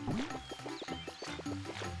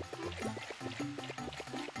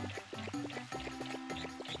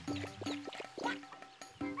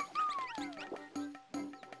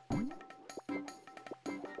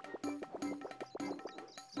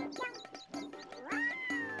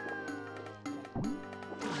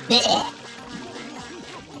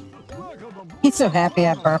 He's so happy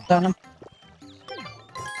I burped on him.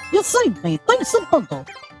 You saved me. Thanks a bundle.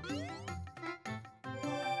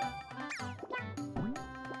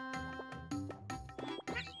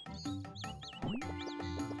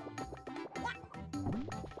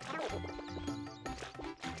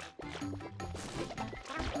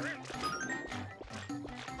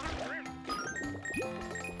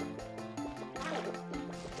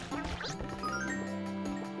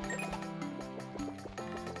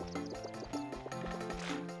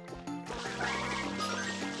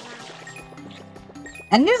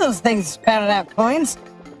 I knew those things spouted out coins.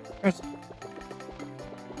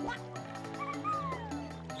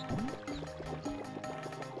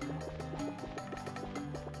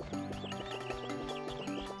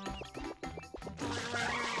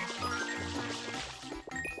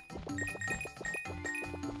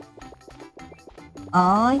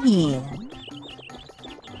 Oh yeah.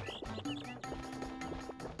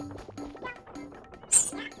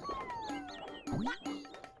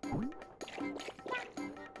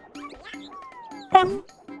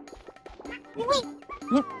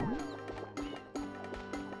 Yep.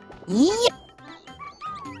 Yep.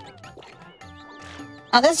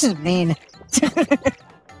 Oh, this is mean.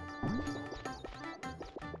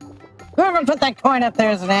 Whoever put that coin up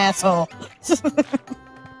there is an asshole.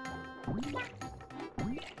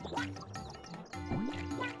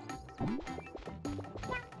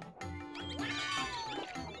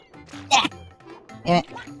 Yeah.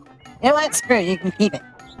 You know what? Screw it. You can keep it.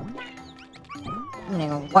 I'm gonna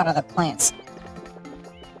go water the plants.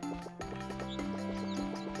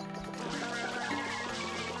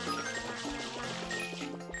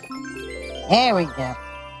 There we go.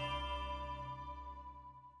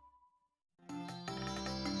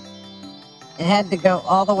 It had to go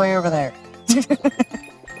all the way over there.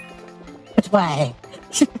 Which way?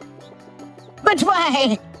 Which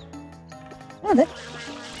way? Oh, that...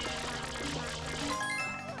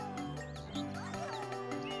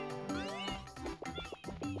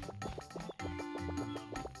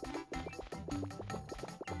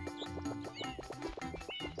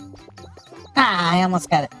 Ah, I almost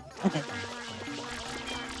got it. Okay.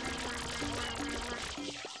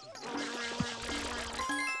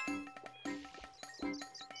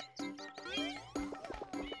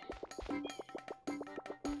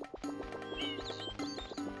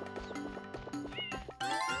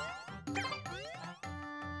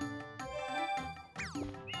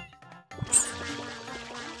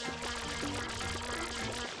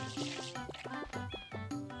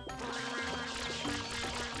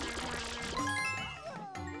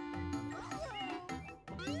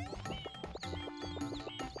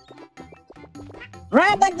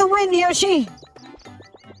 Ride like the wind, Yoshi!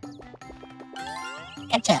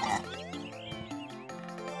 Gotcha!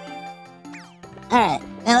 Alright,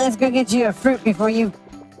 now let's go get you a fruit before you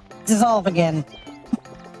dissolve again.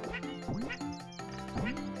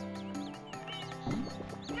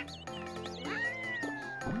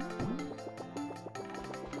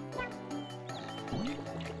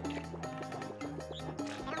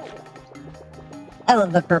 I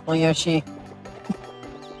love the purple Yoshi.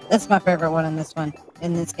 That's my favorite one in this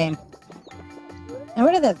game. And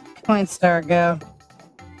where did that coin star go?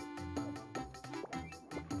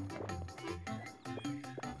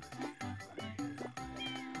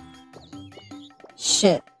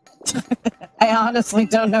 Shit. I honestly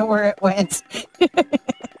don't know where it went.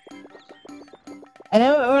 I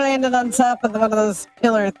know it landed on top of one of those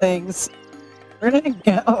pillar things. Where did it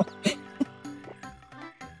go?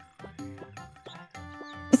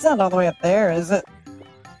 It's not all the way up there, is it?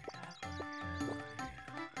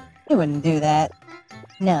 It wouldn't do that.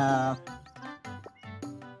 No.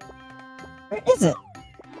 Where is it?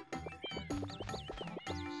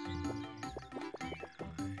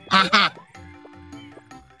 Aha!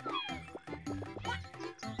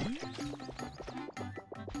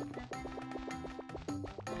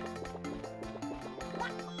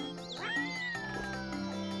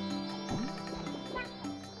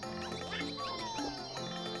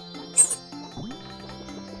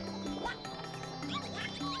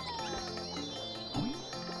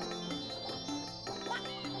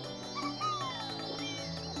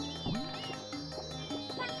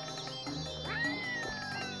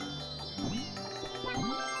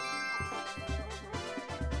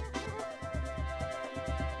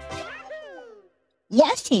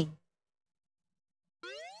 Yoshi.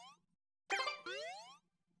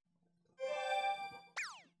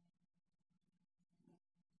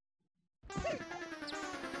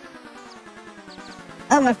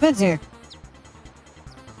 Oh, my food's here.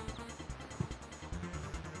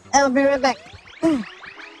 I'll be right back.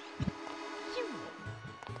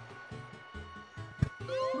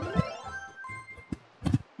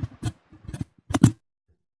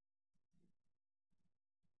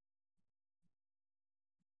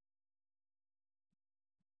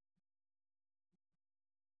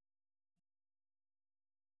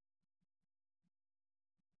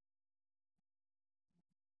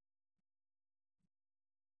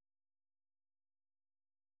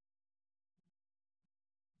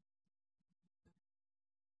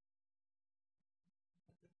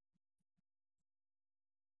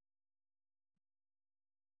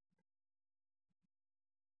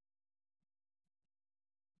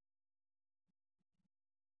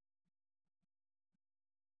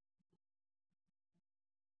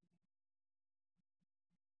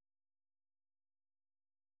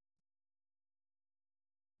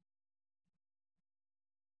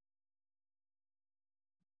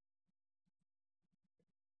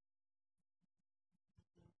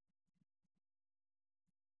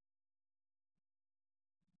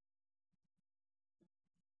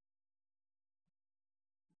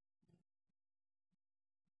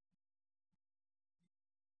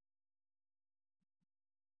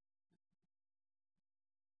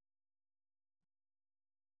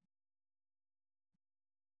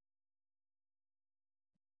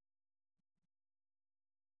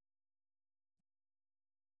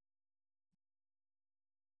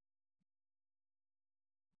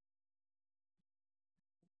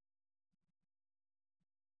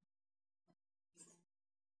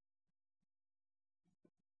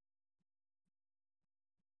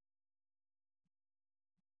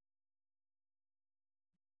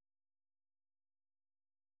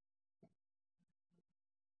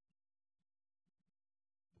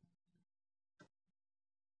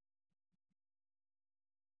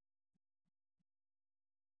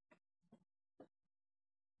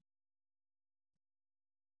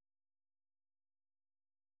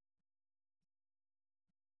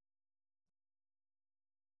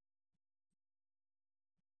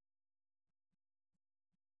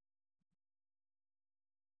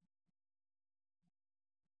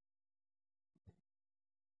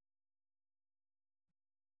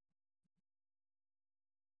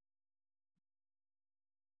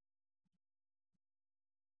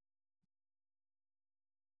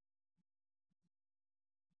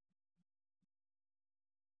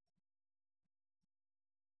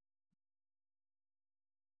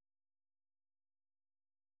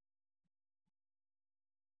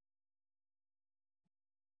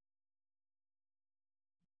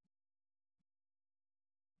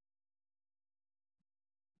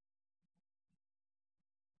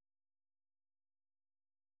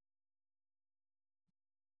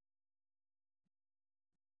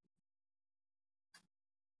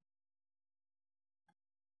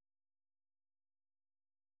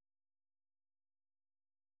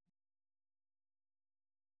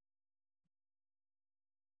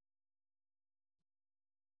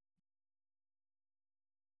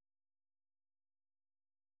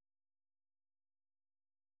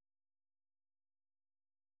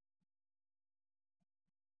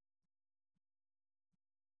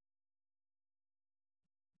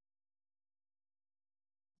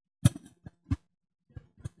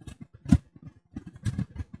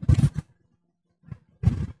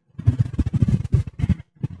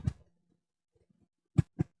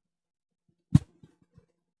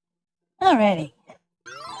 Alrighty.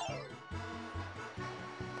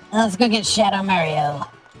 Let's go get Shadow Mario.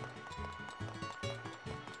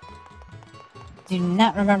 Do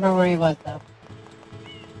not remember where he was, though.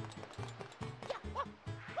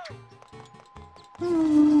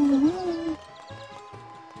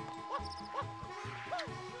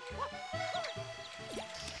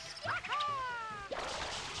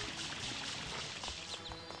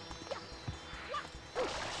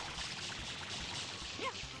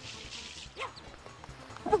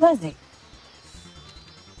 Where was he?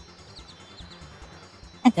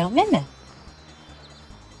 I don't remember.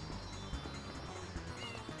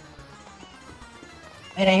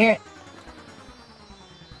 Wait, I hear it.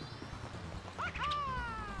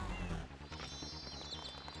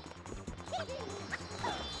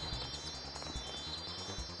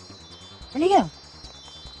 Where'd he go?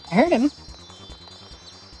 I heard him.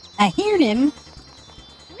 I heard him.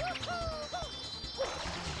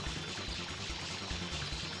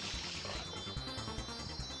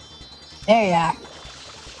 There you are.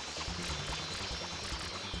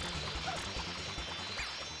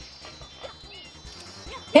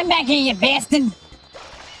 Come back here, you bastard!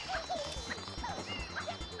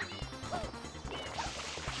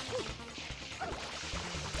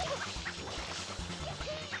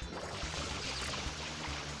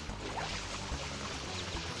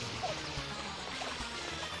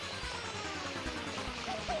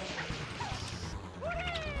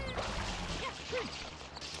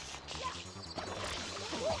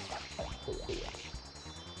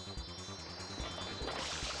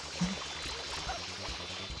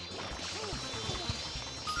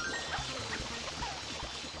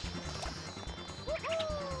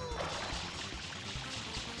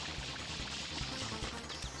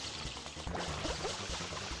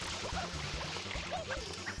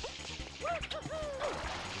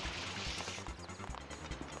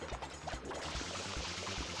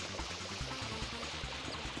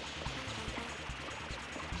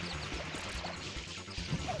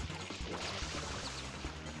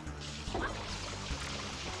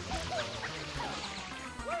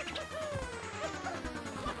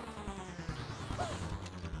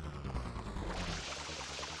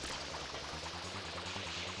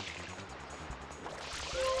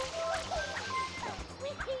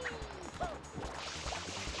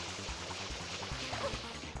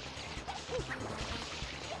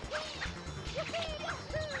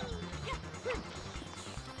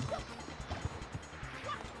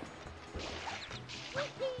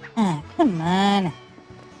 Ah, come on.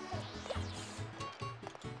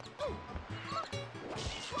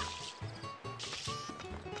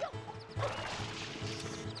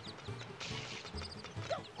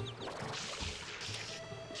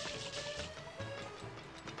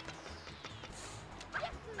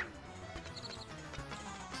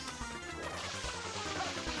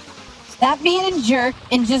 Stop being a jerk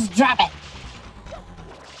and just drop it.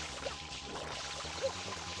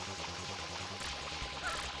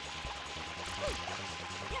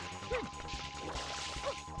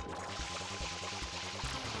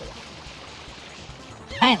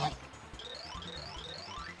 Finally.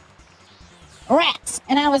 Rats!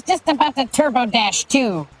 And I was just about to turbo dash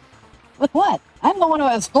too. With what? I'm the one who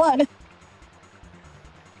has flood.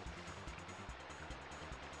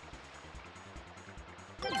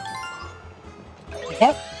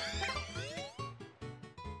 Yep.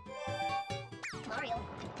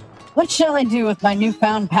 What shall I do with my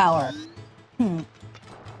newfound power?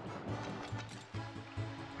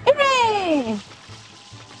 Hooray!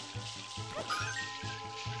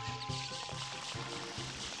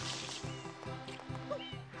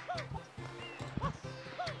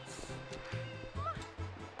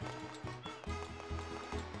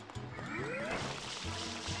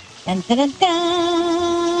 Dun dun dun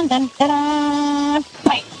dun dun dun dun.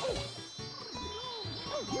 Fight!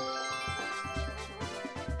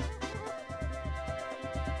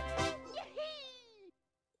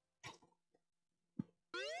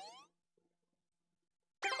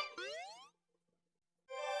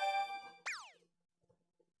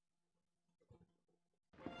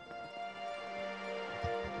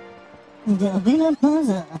 Delfino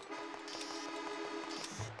Plaza.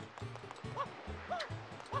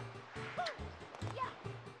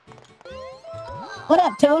 What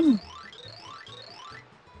up, Toad?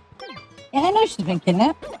 Yeah, I know she's been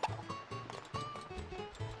kidnapped.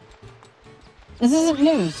 This isn't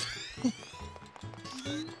news.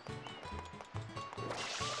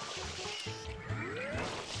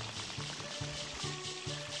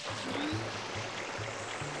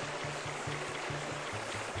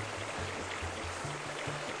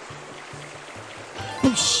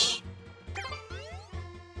 Boosh.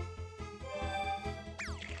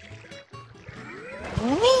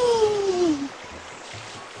 Whee!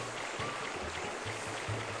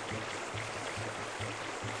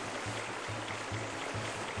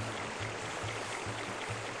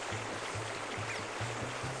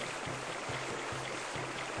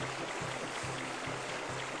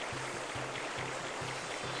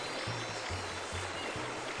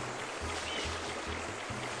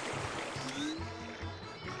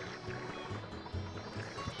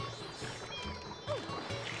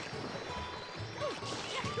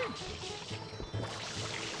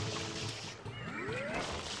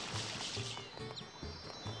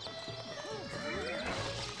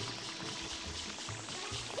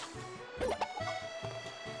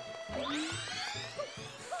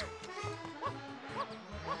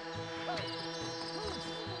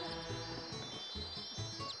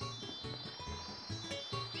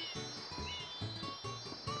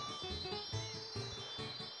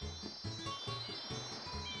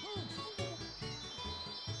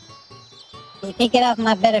 You can't get off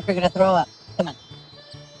my bed if you're gonna throw up. Come on.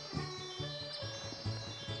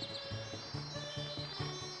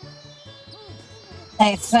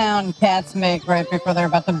 A sound cats make right before they're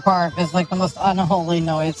about to bark is like the most unholy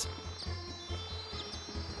noise.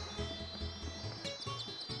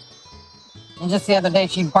 And just the other day,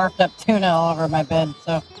 she barfed up tuna all over my bed,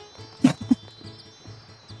 so...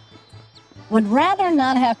 Would rather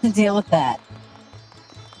not have to deal with that.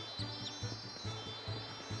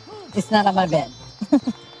 It's not on my bed.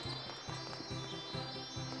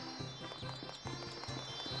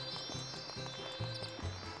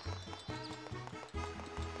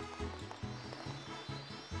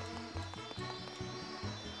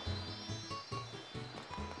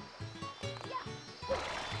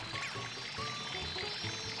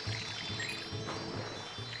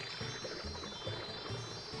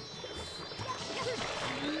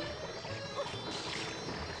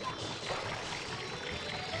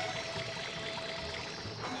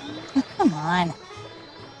 Come on.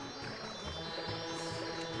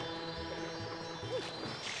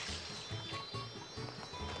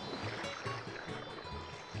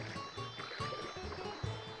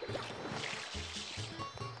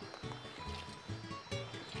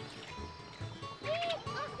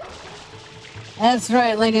 That's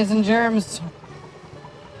right, ladies and germs.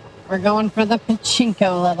 We're going for the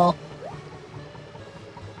pachinko level.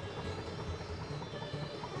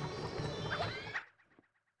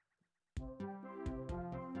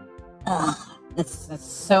 Ugh, this is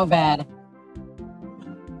so bad.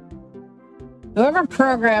 Whoever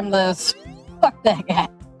programmed this, fuck that guy.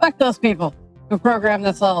 Fuck those people who programmed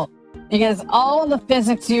this level. Because all the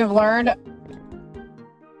physics you've learned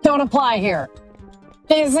don't apply here.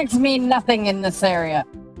 Physics mean nothing in this area.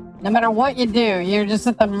 No matter what you do, you're just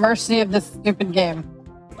at the mercy of this stupid game.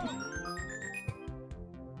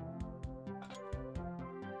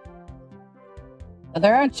 But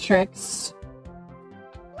there are tricks.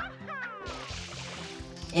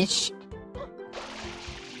 Ish.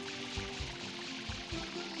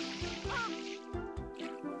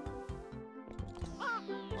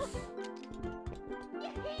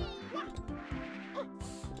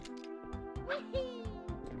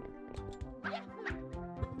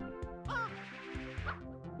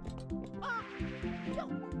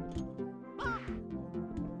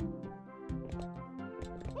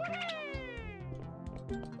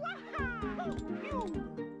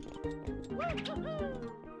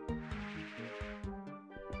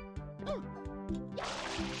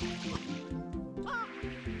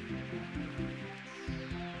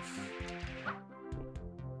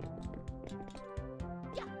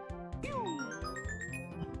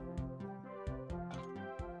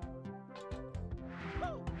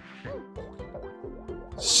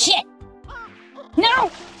 Shit!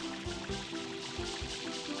 No!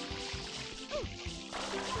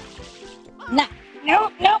 No!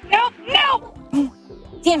 No! No! No! No!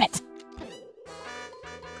 Damn it!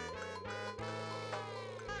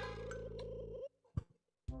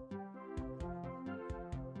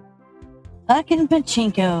 Fucking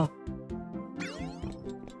pachinko.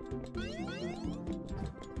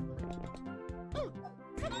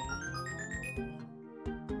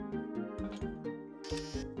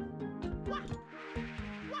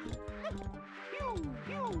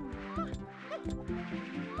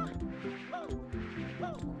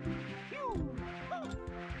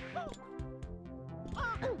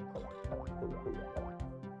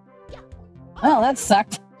 Well, that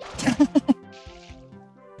sucked.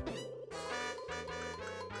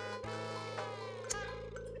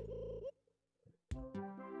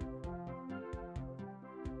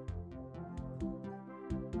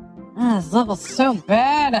 This level's so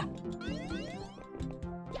bad.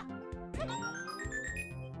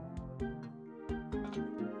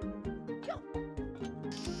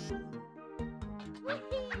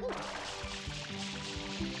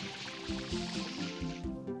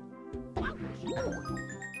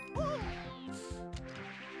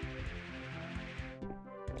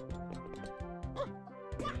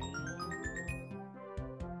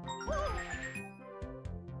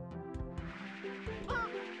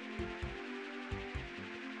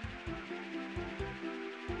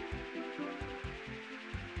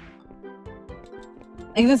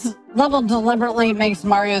 Like, this level deliberately makes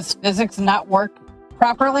Mario's physics not work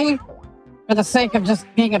properly for the sake of just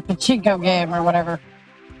being a pachinko game or whatever.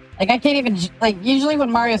 Like, I can't even, like, usually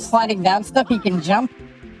when Mario's sliding down stuff, he can jump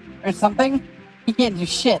or something. He can't do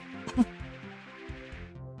shit.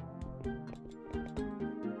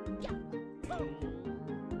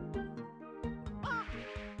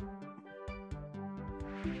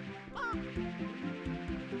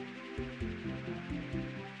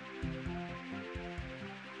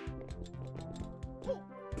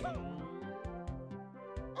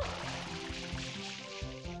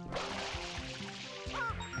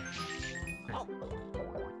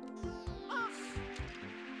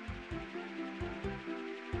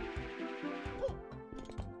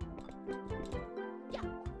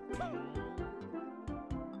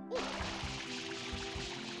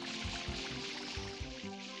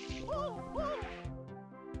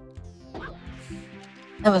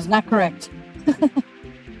 That was not correct.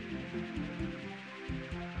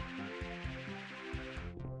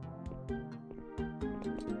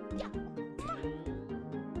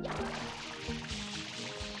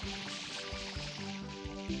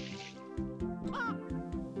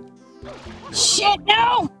 Shit,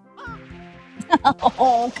 no!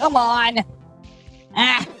 Oh, come on.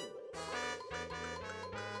 Ah.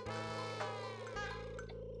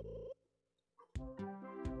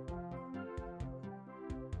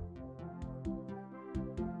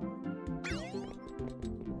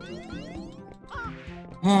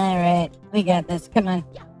 All right, we got this. Come on.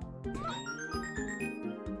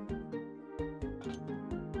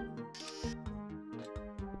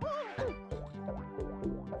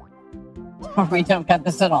 Or we don't got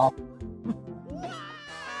this at all.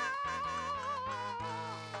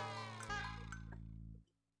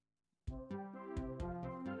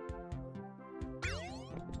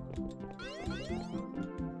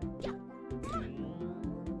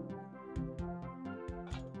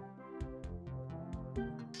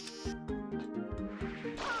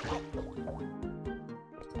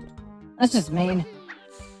 That's just mean.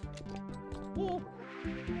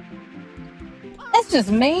 That's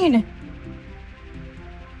just mean.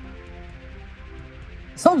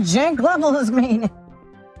 This whole jank level is mean.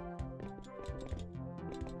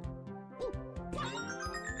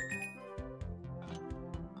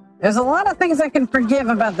 There's a lot of things I can forgive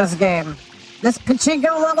about this game. This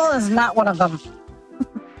pachinko level is not one of them.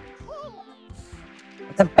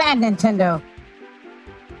 It's a bad Nintendo.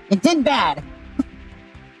 It did bad.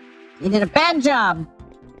 You did a bad job.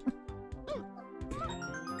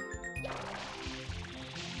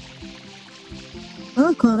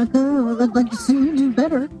 Aquatica, I'd like to see you do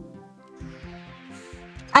better.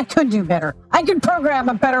 I could do better. I could program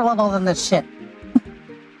a better level than this shit.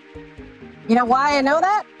 You know why I know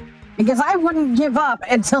that? Because I wouldn't give up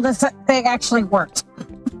until this thing actually worked.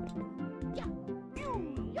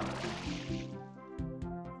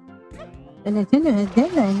 The Nintendo has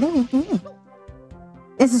deadline.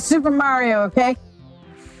 This is Super Mario, okay?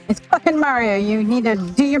 It's fucking Mario. You need to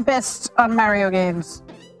do your best on Mario games.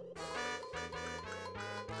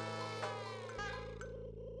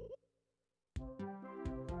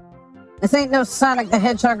 This ain't no Sonic the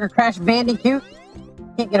Hedgehog or Crash Bandicoot.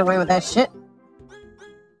 Can't get away with that shit.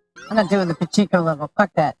 I'm not doing the pachinko level.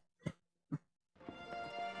 Fuck that.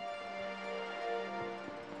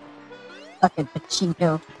 Fucking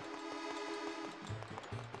pachinko.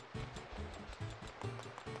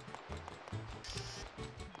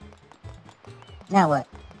 Now what?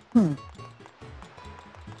 Did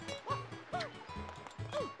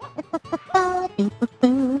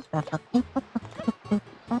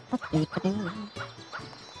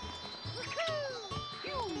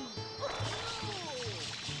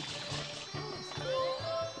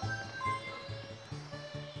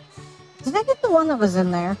I get the one that was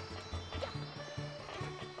in there?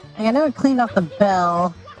 Like, I know it cleaned off the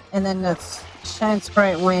bell, and then the Shine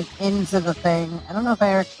Sprite went into the thing. I don't know if I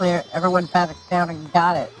actually ever went back down and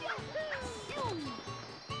got it.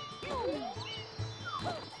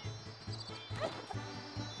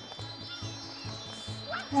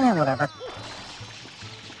 Eh, whatever.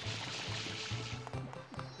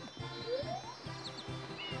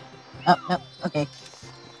 Oh, no, okay.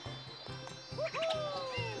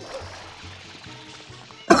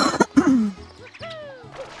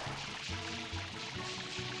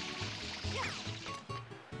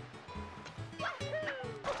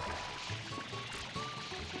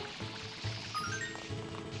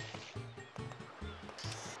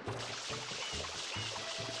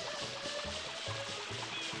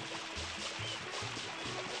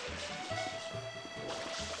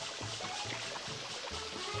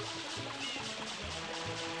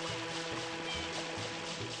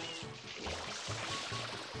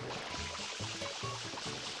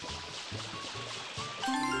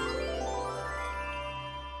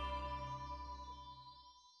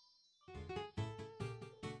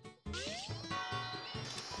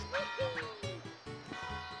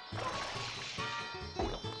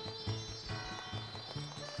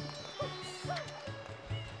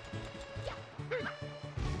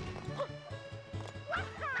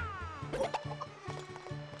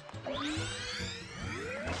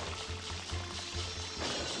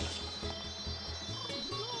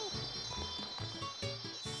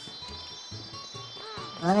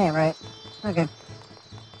 That ain't right. Okay.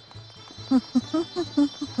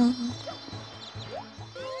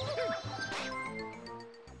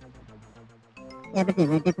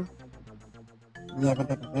 Yabba-dibba-dibba.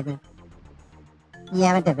 Yabba-dibba-dibba.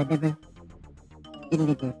 Yabba-dibba-dibba.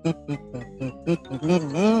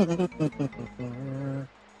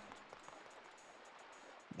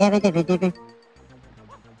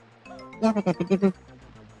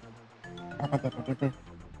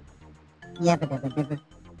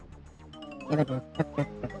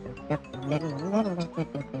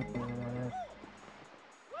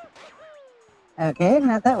 Okay,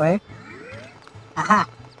 not that way. Aha!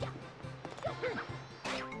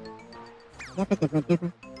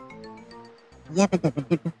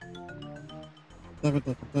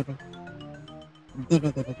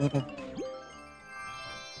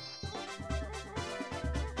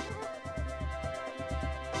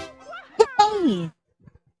 Hey!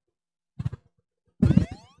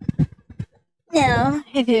 Now,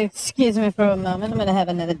 if you excuse me for a moment, I'm gonna have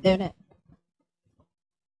another donut.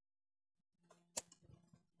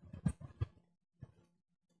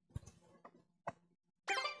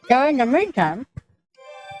 During the meantime,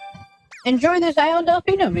 enjoy this Isle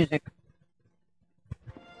Delfino music.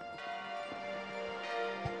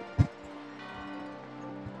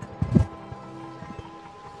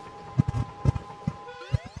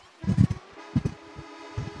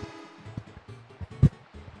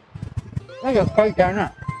 That's a great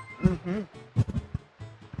donut. Mm-hmm.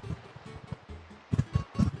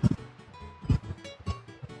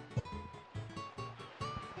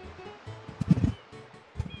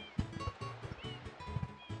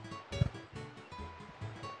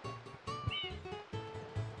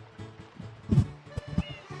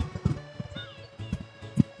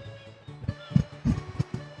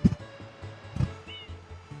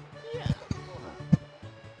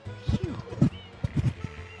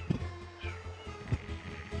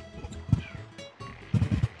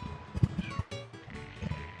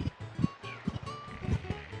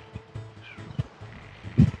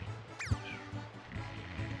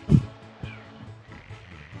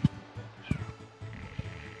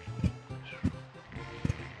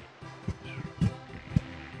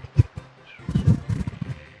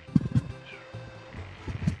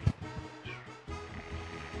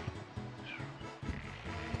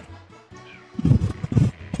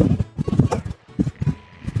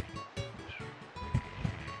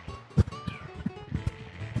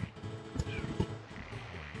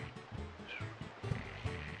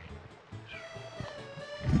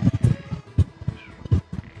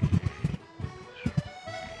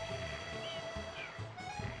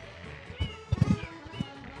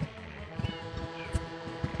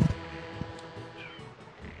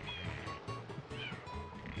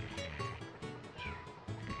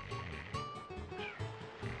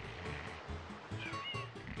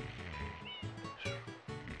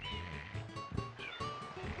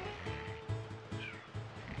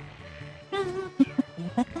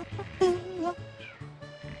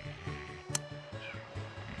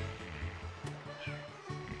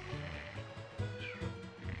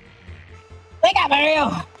 Wake up,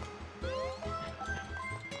 Mario!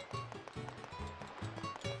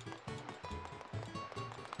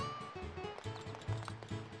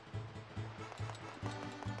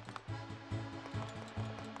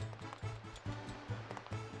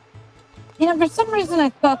 You know, for some reason I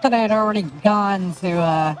thought that I had already gone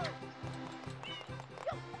to,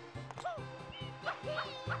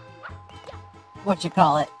 what you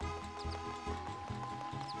call it?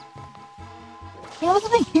 You know,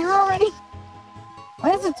 wasn't I here already? Why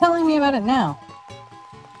is it telling me about it now?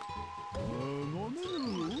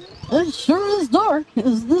 It sure is dark.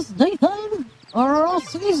 Is this daytime? Are all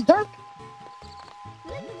cities dark?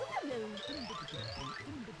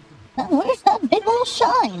 Where's that big old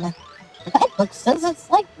shine? The guidebook says it's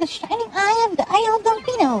like the shining eye of the Isle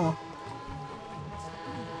Delfino.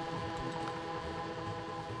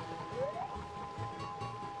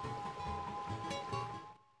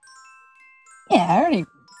 Yeah, I already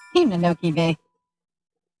came to Noki Bay.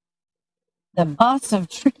 The boss of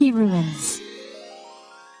tricky ruins.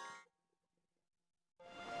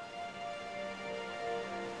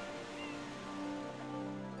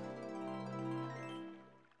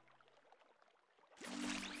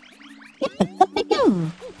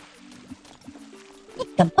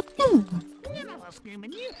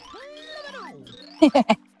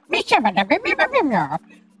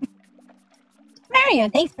 Mario,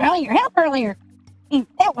 thanks for all your help earlier.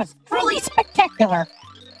 That was truly spectacular.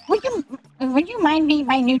 Would you mind being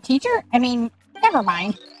my new teacher? I mean, never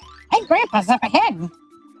mind. My grandpa's up ahead. And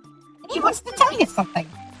he wants to tell you something.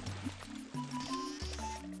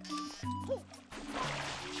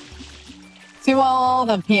 See, while all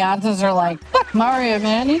the Piantas are like, fuck Mario,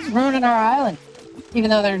 man, he's ruining our island. Even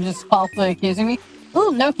though they're just falsely accusing me.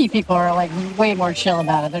 Little Noki people are like way more chill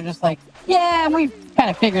about it. They're just like, yeah, we kind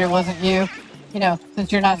of figured it wasn't you. You know,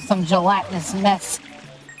 since you're not some gelatinous mess.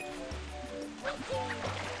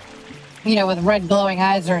 You know, with red glowing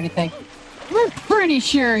eyes or anything. We're pretty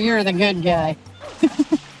sure you're the good guy.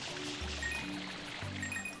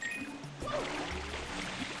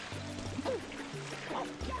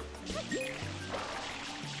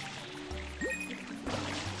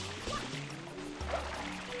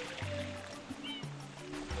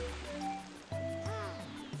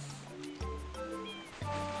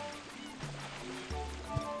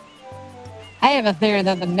 I have a theory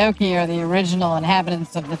that the Noki are the original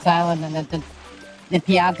inhabitants of this island and that the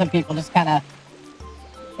Pianta people just kind of...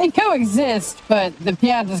 They coexist, but the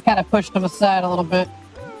Piantas kind of pushed them aside a little bit.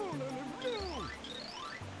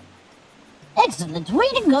 Excellent. Way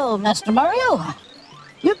to go, Master Mario.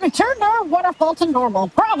 You've returned our waterfall to normal.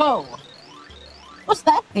 Bravo! What's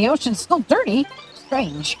that? The ocean's still dirty.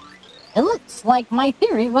 Strange. It looks like my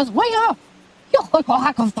theory was way off.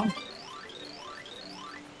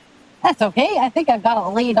 That's okay. I think I've got a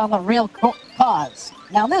lead on the real cause.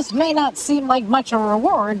 Now, this may not seem like much of a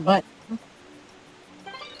reward, but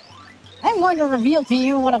I'm going to reveal to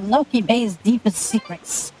you one of Loki Bay's deepest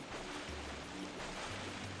secrets.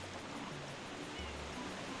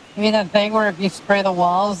 You mean that thing where if you spray the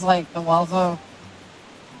walls, like the walls will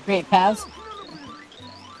create paths?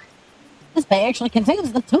 This bay actually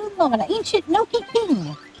contains the tomb of an ancient Noki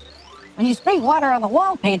king. When you spray water on the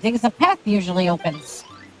wall paintings, a path usually opens.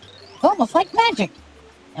 It's almost like magic.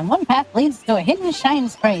 And one path leads to a hidden shine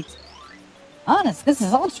sprite. Honest, this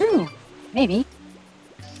is all true. Maybe.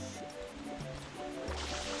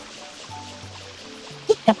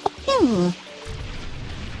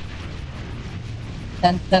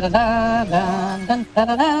 Dun da da da dun dun da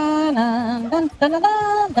da da dun dun da da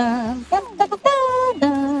da dun dun da da da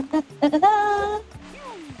dun dun da da da.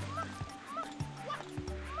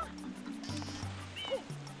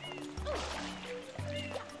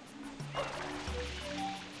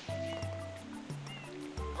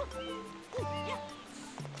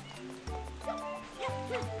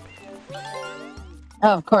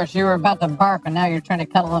 Oh, of course, you were about to bark and now you're trying to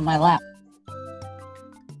cuddle in my lap.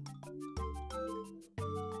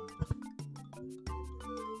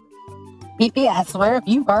 Pee-pee, I swear, if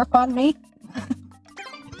you bark on me,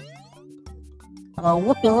 I'm gonna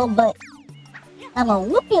whoop your little butt. I'm gonna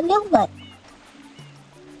whoop your little butt.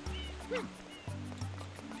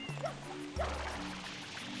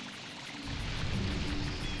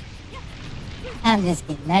 I'm just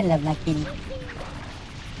kidding. I love my kitty.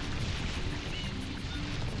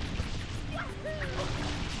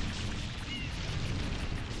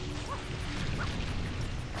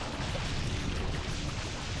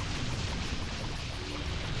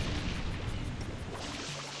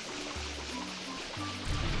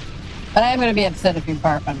 But I am going to be upset if you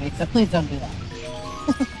bark on me, so please don't do that.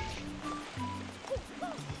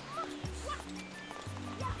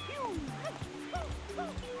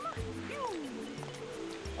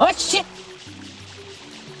 Oh, shit!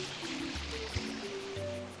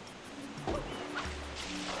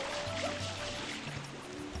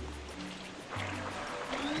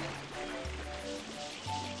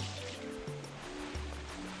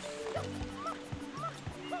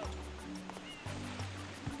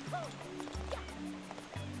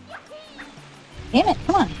 Damn it,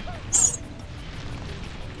 come on.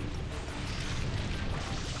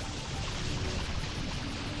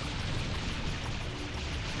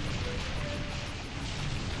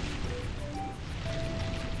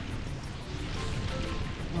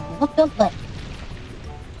 Look the butt.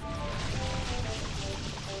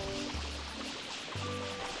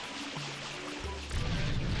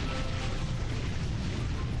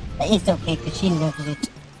 But it's okay, because she loves it.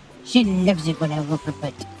 She loves it when I whoop her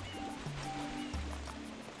butt.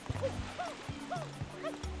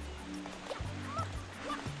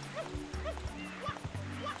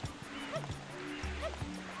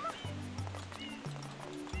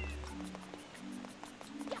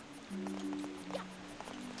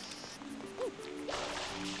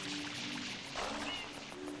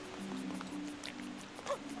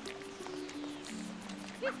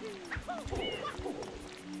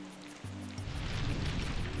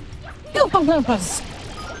 Go, Loopers!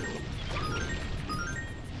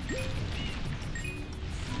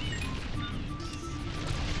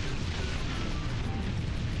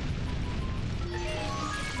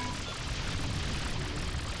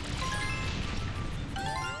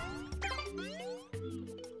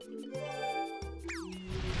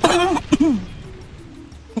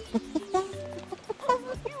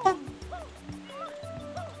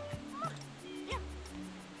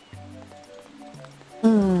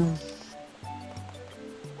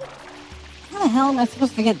 How the hell am I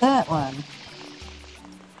supposed to get that one?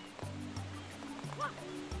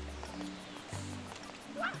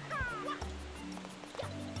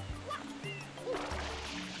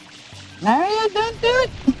 Mario, don't do it!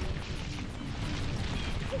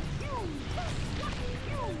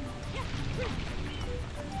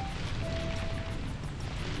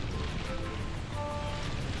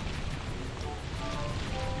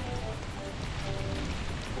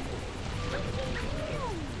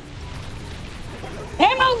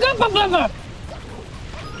 Ammo Gumpa Blubber!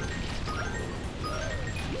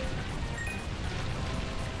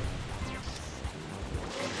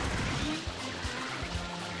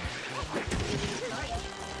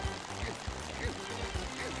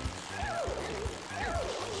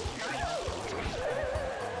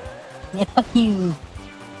 Yeah, fuck you.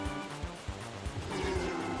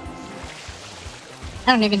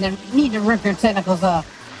 I don't even need to rip your tentacles off.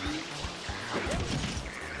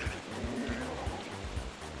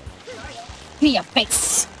 Give me your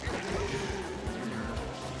face.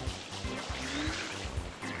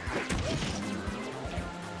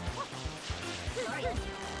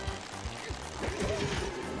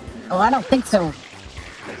 Oh, I don't think so.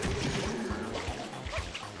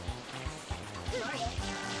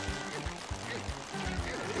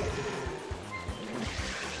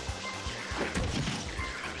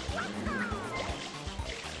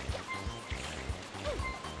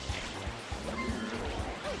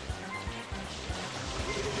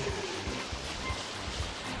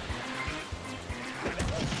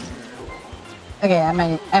 Okay,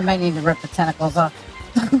 I might need to rip the tentacles off.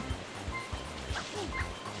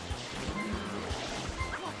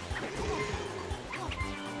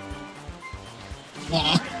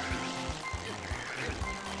 Yeah.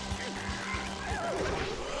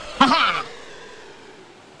 Haha!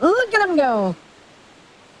 Look at him go!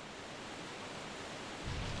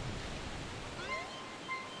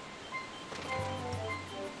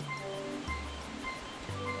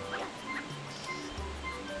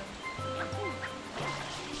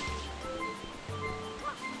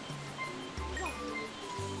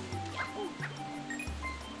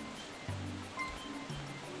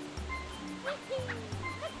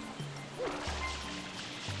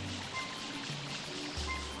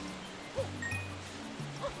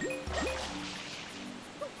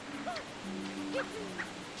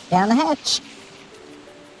 Down the hatch.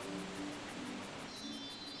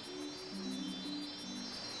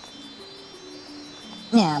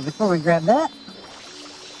 Yeah, before we grab that.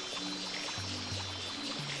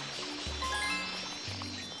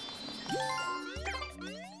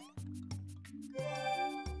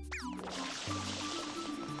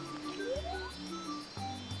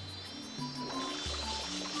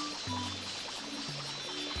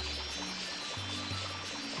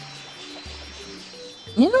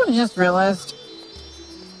 You know what I just realized?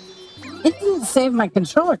 It didn't save my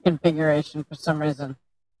controller configuration for some reason.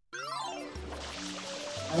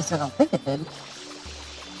 At least I don't think it did.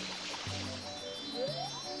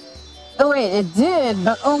 Oh wait, it did,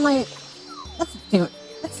 but only... That's stupid.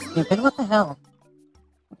 That's stupid. What the hell?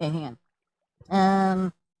 Okay, hang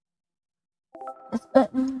on. This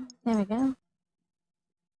button. There we go.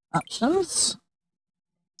 Options.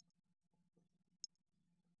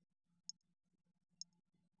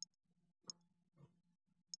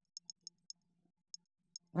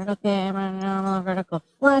 Vertical camera, normal, vertical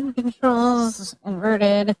flood controls,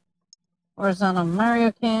 inverted, horizontal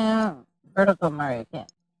Mario Cam, vertical Mario Cam.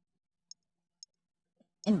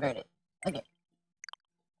 Inverted. Okay.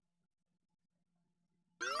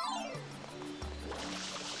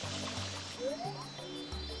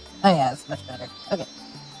 Oh yeah, it's much better. Okay.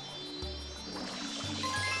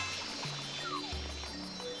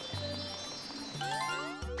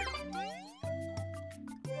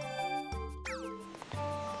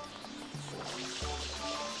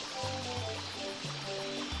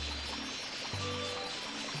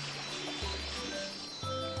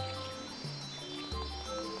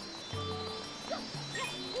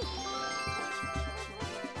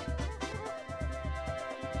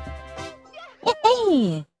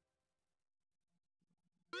 Hey!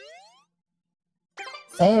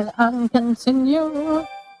 Save and continue.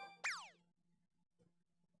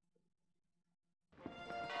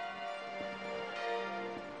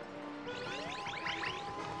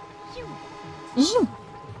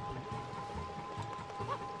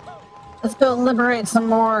 Let's go liberate some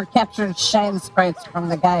more captured shine sprites from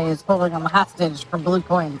the guy who's holding them hostage for blue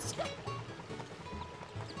coins.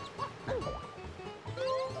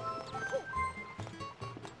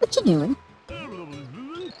 What you doing?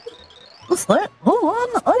 What's that? Hold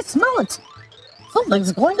on, I smell it.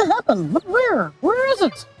 Something's going to happen, but where? Where is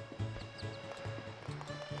it?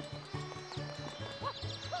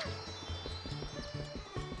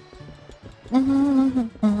 La la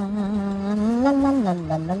la la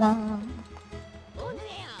la la la.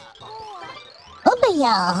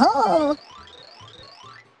 Yahoo!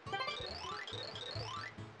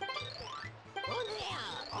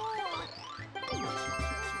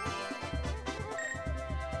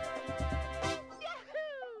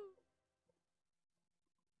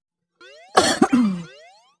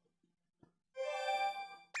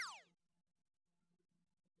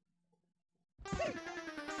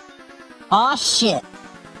 Aw, shit.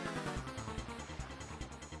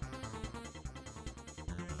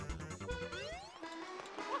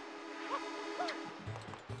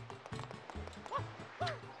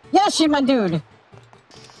 Yoshi, my dude.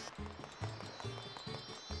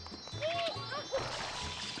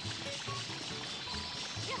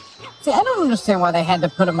 See, I don't understand why they had to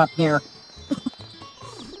put him up here.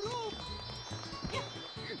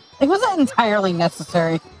 It wasn't entirely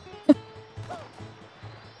necessary.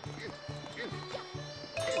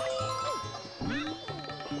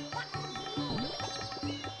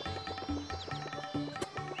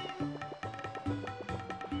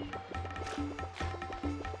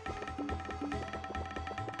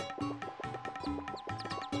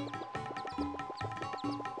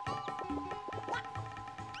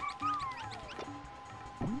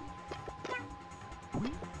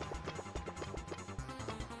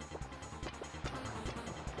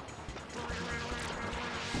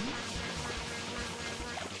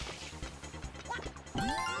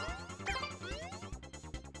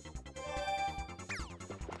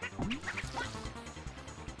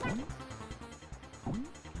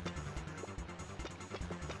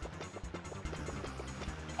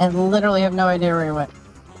 I literally have no idea where he went.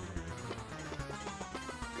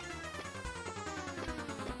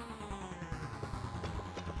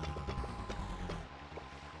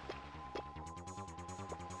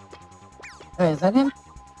 Wait, is that him?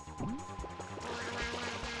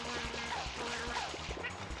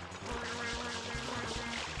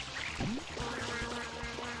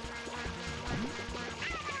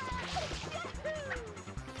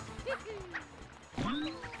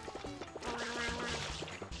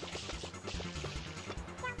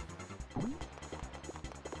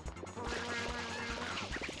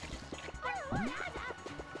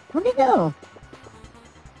 Where'd he go?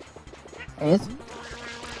 There he is.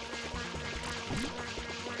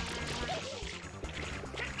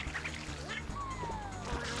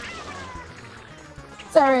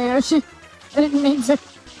 Sorry, Yoshi. I didn't mean to.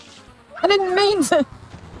 I didn't mean to.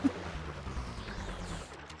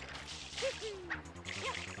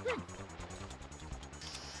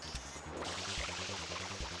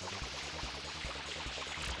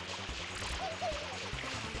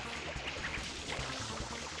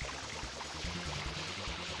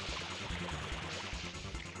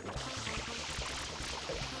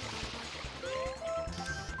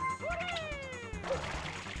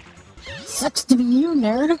 Sucks to be you,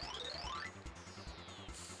 nerd.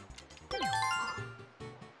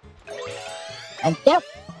 Thank you.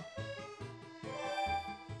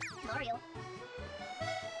 Mario.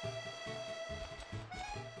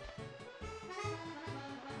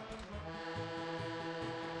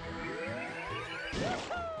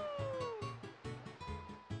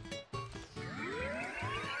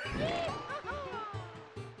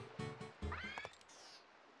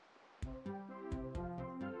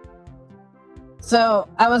 So,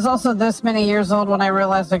 I was also this many years old when I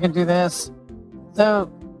realized I could do this.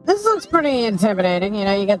 So, this looks pretty intimidating. You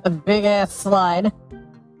know, you get the big-ass slide.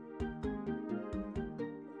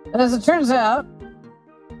 But as it turns out,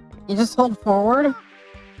 you just hold forward.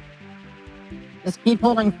 Just keep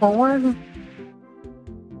holding forward.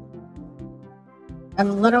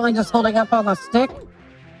 I'm literally just holding up on the stick.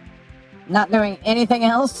 Not doing anything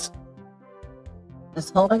else.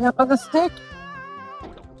 Just holding up on the stick.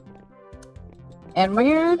 And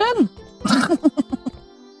we're done.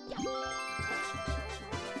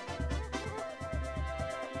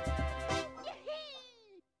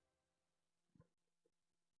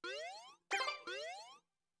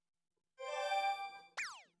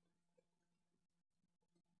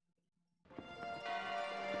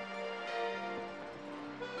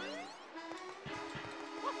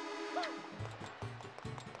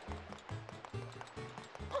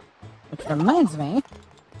 Which reminds me.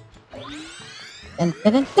 Dun,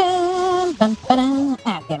 dun, dun, dun, dun, dun, dun.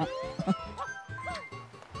 Ah, damn it.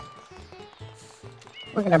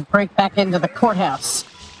 We're gonna break back into the courthouse.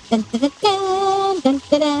 Dun, dun, dun, dun, dun,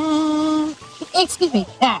 dun, dun. Excuse me.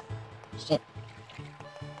 Ah, shit.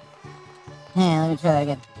 Yeah, let me try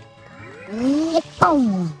that again.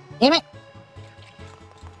 Boom. Damn it.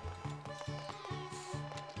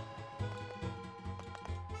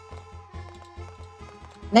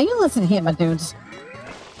 Now you listen here, my dudes.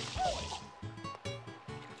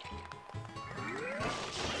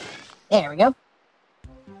 There we go.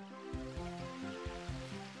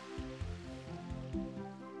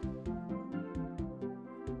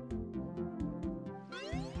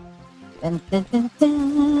 Dun, dun, dun,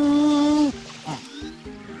 dun.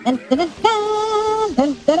 Dun, dun, dun, dun, dun,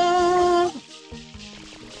 dun, dun.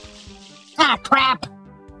 Ah, crap!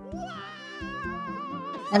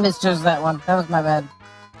 I misjudged that one. That was my bad.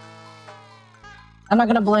 I'm not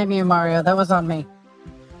gonna blame you, Mario. That was on me.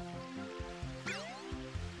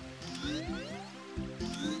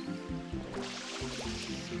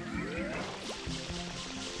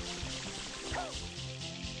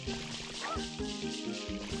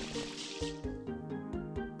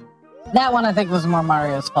 That one, I think, was more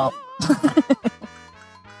Mario's fault.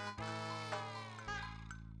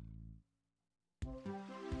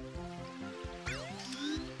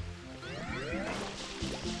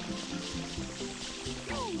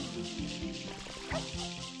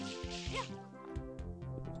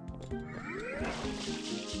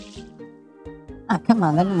 Ah, come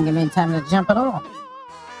on, that didn't give me time to jump at all.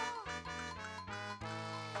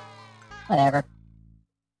 Whatever.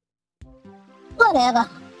 Whatever.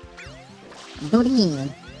 Do it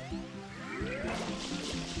again.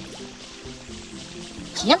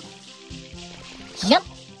 Jump. Jump.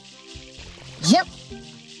 Jump.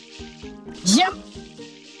 Jump.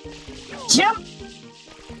 Jump.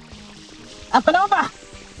 Up and over.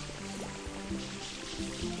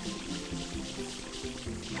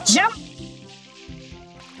 Jump.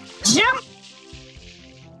 Jump.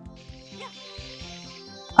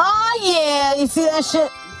 Oh yeah, you see that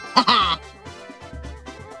shit?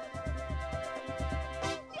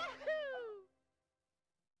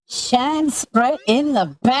 Shine Sprite in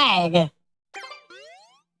the bag.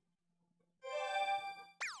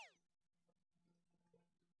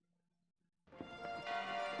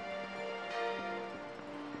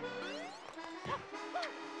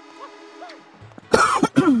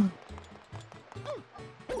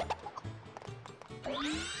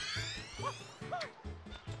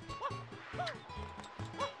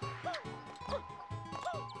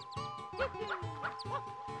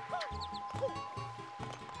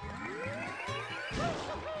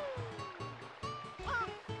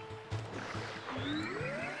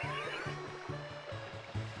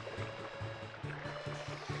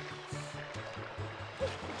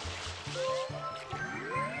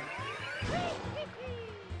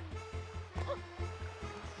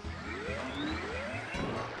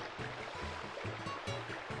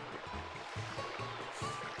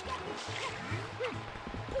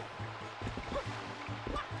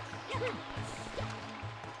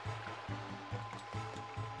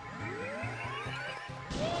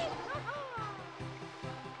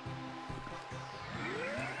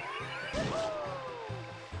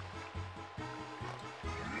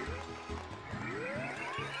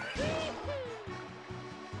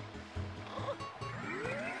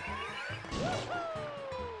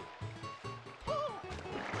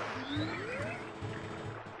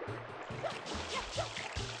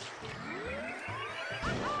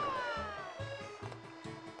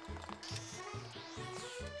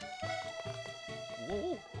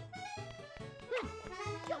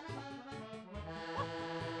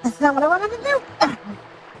 That's not what I wanted to do.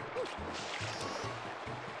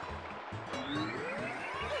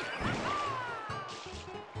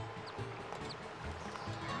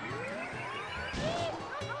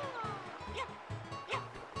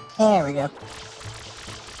 There we go.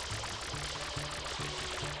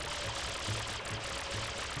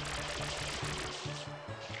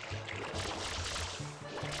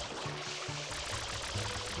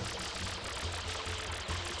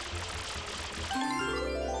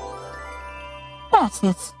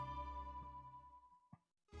 Baskets.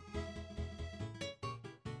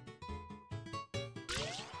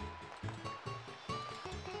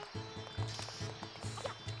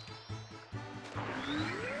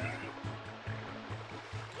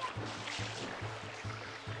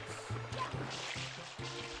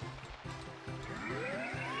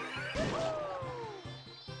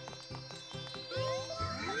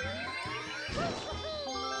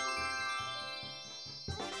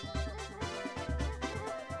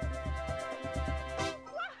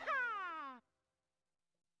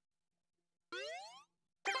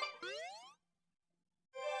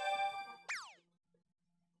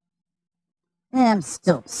 I'm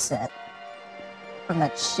still upset from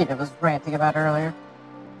that shit I was ranting about earlier.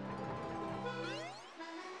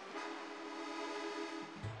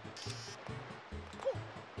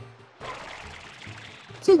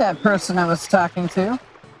 See that person I was talking to?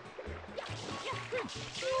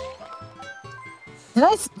 Did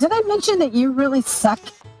I mention that you really suck?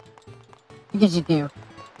 Because you do.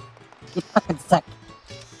 You fucking suck.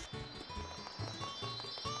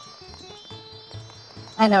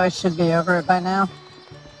 I know I should be over it by now,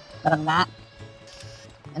 but I'm not.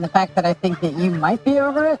 And the fact that I think that you might be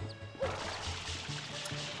over it,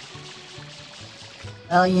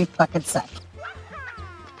 well, you fucking suck.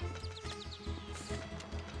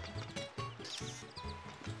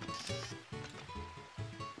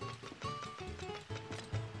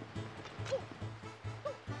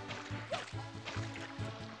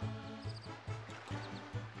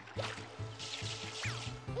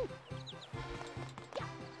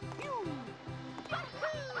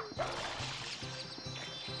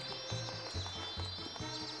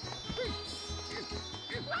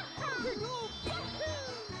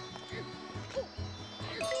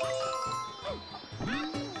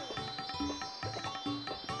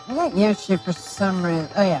 I got Yoshi for some reason.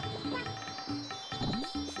 Oh, yeah.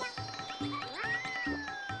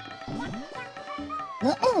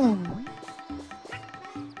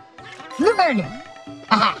 Bluebird!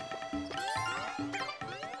 Aha!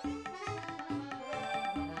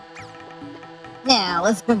 Now,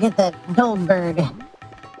 let's go get that gold bird.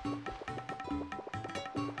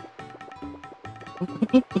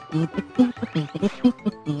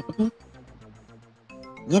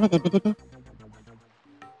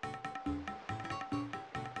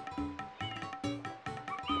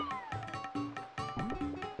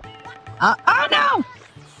 Oh no!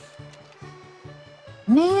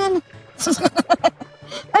 Man!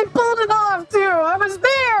 I pulled it off too! I was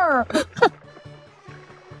there!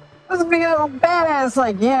 I was being a little badass,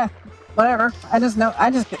 like, yeah, whatever. I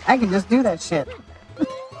can just do that shit.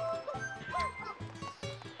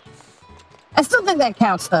 I still think that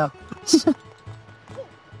counts though.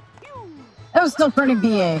 That was still pretty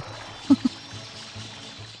BA.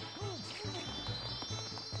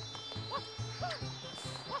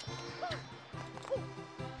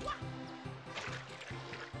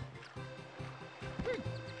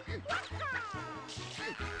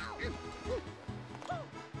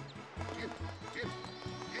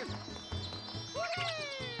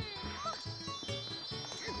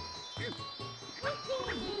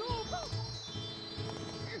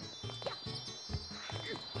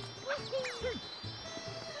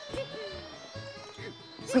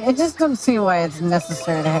 See, I just don't see why it's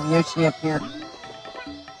necessary to have Yoshi up here.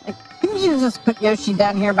 Like, couldn't you just put Yoshi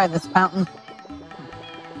down here by this fountain?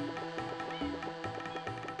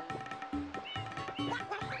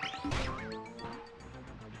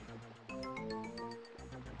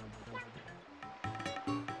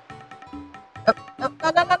 Oh, no,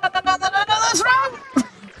 that's wrong!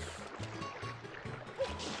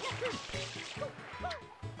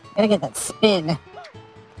 Gotta get that spin.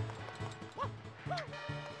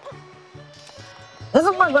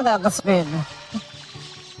 Doesn't work without the spin.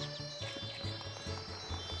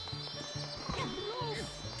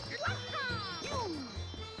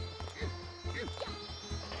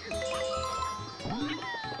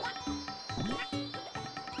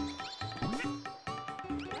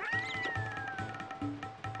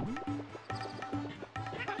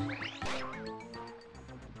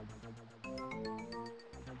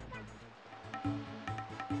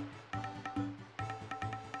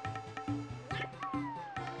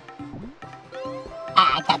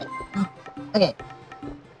 Ah, I got it. Okay.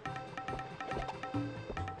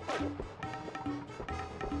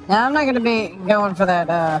 Now, I'm not going to be going for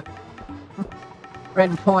that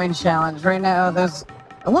red coin challenge. Right now, there's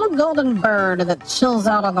a little golden bird that chills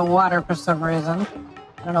out on the water for some reason.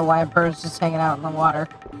 I don't know why a bird's just hanging out in the water.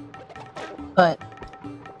 But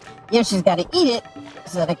Yoshi's got to eat it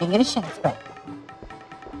so that I can get a chance back.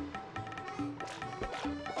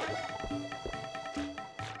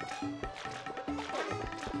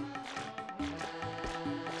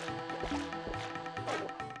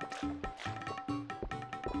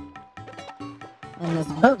 And this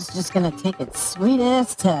boat's just gonna take its sweet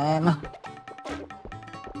ass time.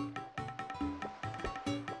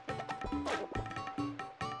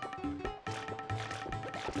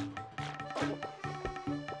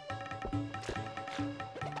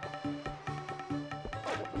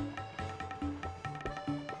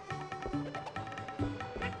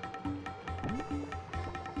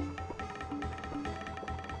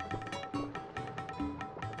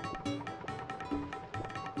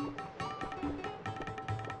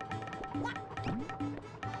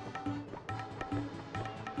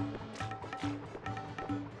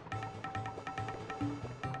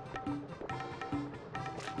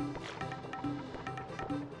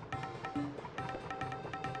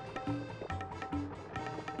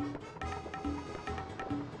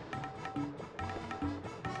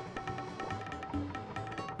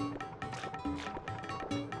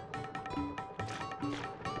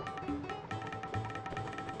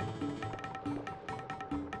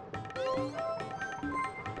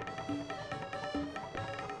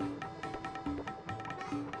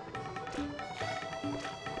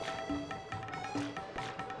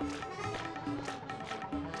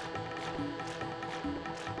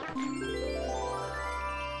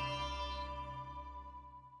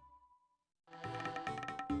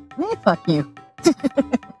 Hey, fuck you.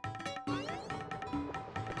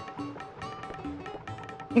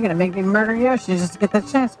 You're gonna make me murder Yoshi just to get that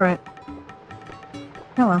chance right.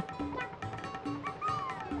 Oh well.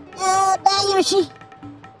 Bye, Yoshi.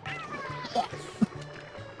 Yeah.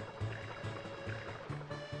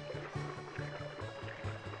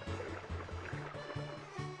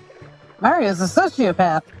 Mario's a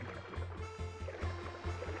sociopath.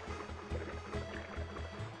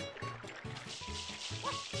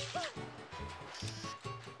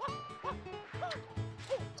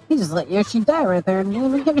 He just let Yoshi die right there and didn't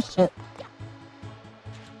even give a shit.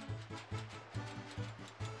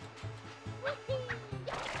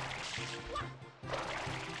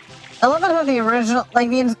 I love it how the original, like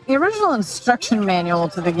the original instruction manual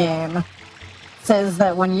to the game says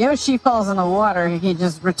that when Yoshi falls in the water, he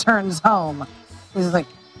just returns home. He's like,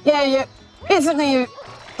 yeah, basically,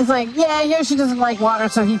 it's like, yeah, Yoshi doesn't like water,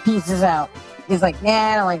 so he pieces out. He's like, nah,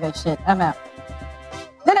 I don't like that shit. I'm out.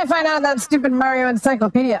 Then I find out that stupid Mario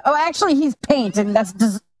encyclopedia. Oh, actually, he's paint, and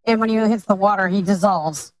and when he hits the water, he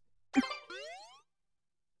dissolves.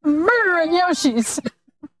 Murdering Yoshis.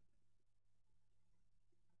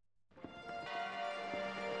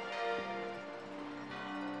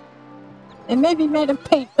 They may be made of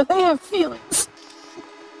paint, but they have feelings.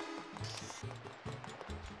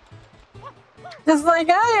 Just like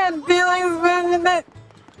I had feelings when that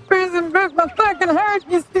person broke my fucking heart,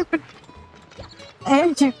 you stupid. I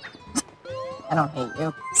hate you. I don't hate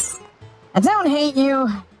you. I don't hate you.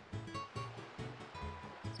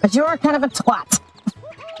 But you're kind of a twat.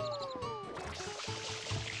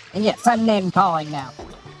 And yes, I'm name calling now.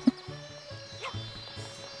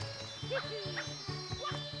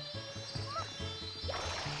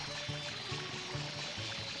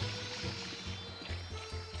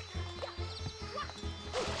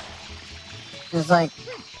 There's like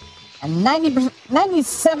a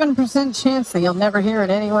 97% chance that you'll never hear it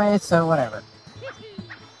anyway, so whatever.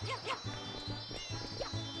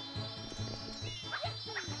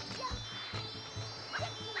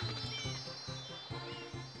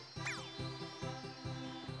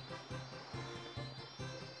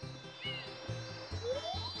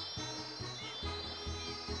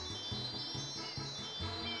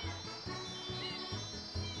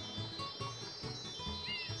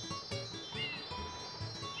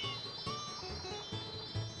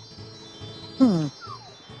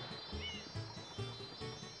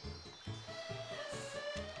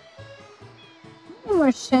 Any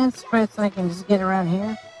more chance sprites I can just get around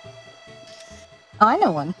here? Oh, I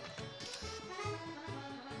know one.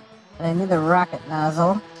 But I need the rocket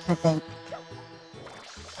nozzle, I think.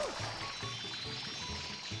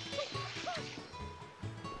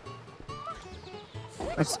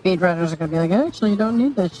 Or speedrunners are gonna be like, actually, you don't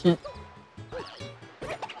need that shit.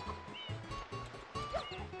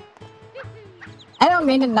 I don't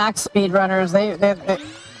mean to knock speedrunners.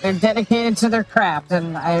 They're dedicated to their craft,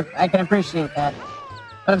 and I can appreciate that.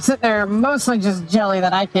 But I'm sitting there mostly just jelly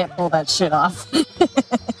that I can't pull that shit off.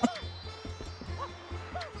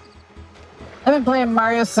 I've been playing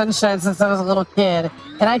Mario Sunshine since I was a little kid,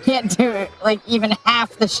 and I can't do like even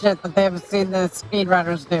half the shit that they've seen the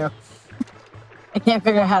speedrunners do. I can't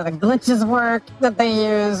figure out how the glitches work that they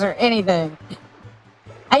use or anything.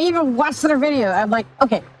 I even watched their video. I'm like,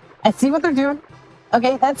 okay, I see what they're doing.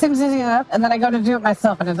 Okay, that seems easy enough. And then I go to do it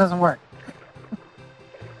myself and it doesn't work.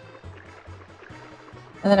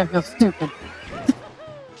 And then I feel stupid.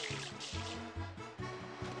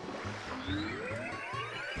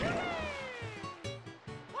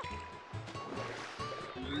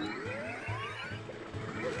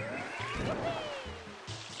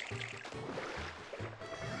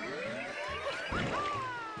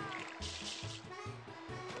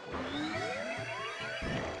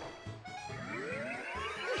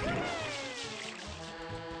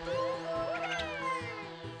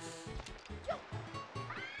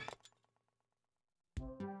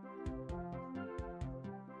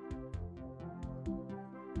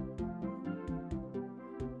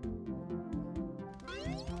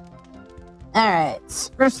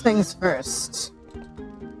 Alright, first things first.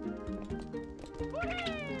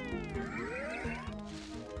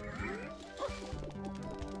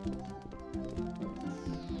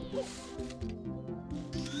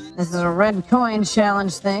 This is a red coin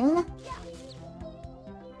challenge thing.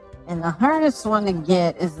 And the hardest one to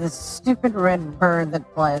get is this stupid red bird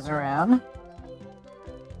that flies around.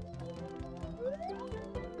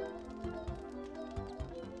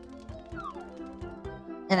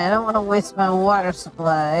 And I don't want to waste my water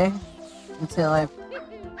supply until I've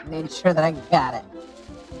made sure that I got it.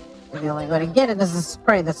 And the only way to get it is to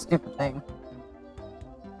spray this stupid thing.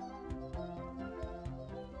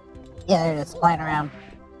 Yeah, they're just flying around.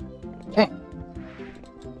 Here.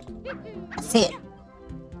 I see it.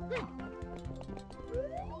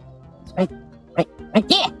 It's right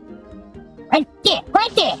there.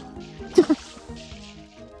 Right there.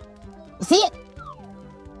 You see it?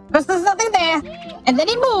 First there's nothing there, and then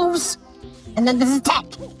he moves, and then there's attack.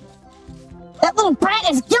 That little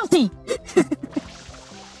brat is guilty.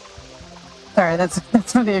 Sorry, that's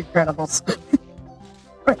for the Incredibles.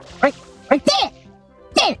 right there.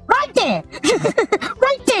 There, right there.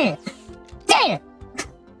 Right there. There.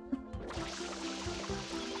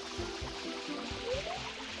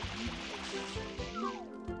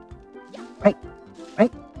 Right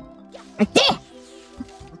there.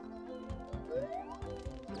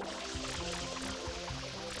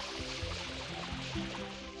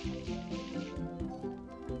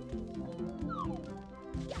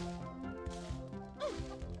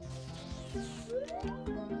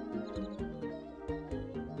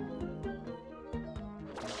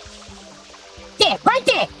 There, right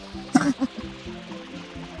there.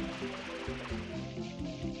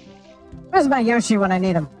 Where's my Yoshi when I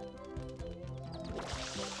need him?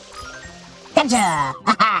 Gotcha!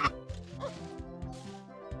 Haha!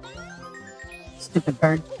 Stupid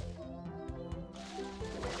bird.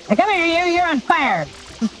 Hey, come here, you're on fire!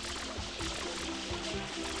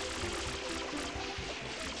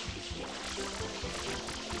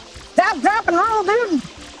 Stop, drop, and roll, dude!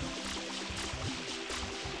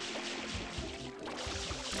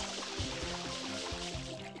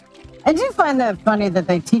 I do find that funny that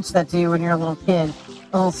they teach that to you when you're a little kid.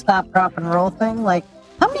 The little stop, drop, and roll thing. Like,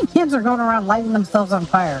 how many kids are going around lighting themselves on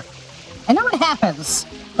fire? I know it happens,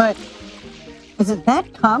 but is it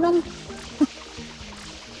that common?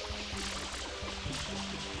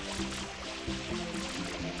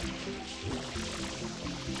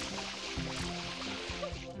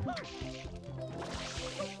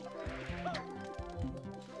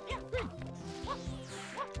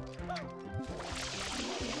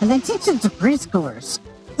 And they teach it to preschoolers.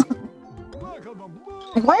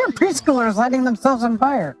 Like, why are preschoolers lighting themselves on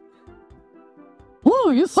fire?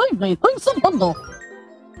 Ooh, you saved me. Thanks a bundle.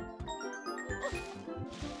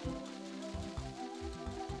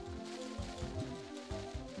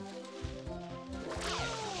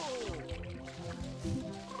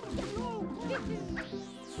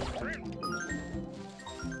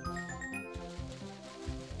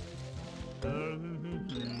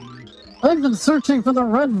 I've been searching for the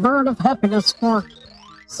red bird of happiness for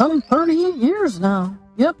some 38 years now.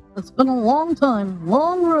 Yep, it's been a long time.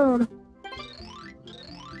 Long road.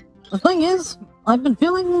 The thing is, I've been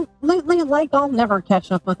feeling lately like I'll never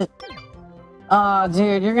catch up with it. Aw,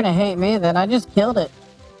 dude, you're gonna hate me then. I just killed it.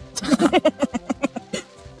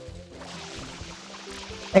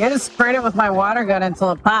 Like, I just sprayed it with my water gun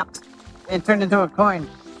until it popped. It turned into a coin.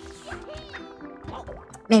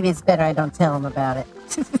 Maybe it's better I don't tell him about it.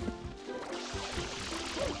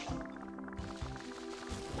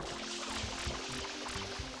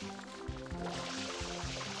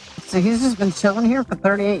 So he's just been chilling here for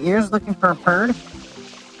 38 years looking for a bird?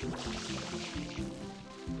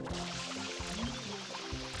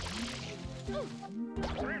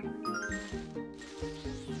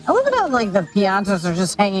 I love it how, like, the Piantas are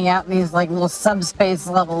just hanging out in these, like, little subspace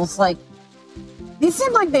levels. Like, these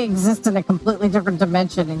seem like they exist in a completely different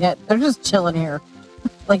dimension, and yet they're just chilling here.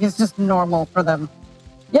 Like, it's just normal for them.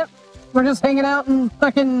 Yep, we're just hanging out in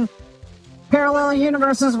fucking parallel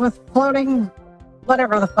universes with floating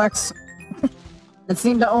whatever the fucks that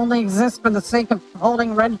seem to only exist for the sake of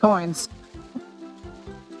holding red coins.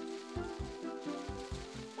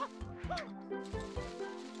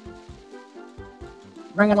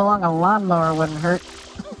 Bringing along a lawnmower wouldn't hurt.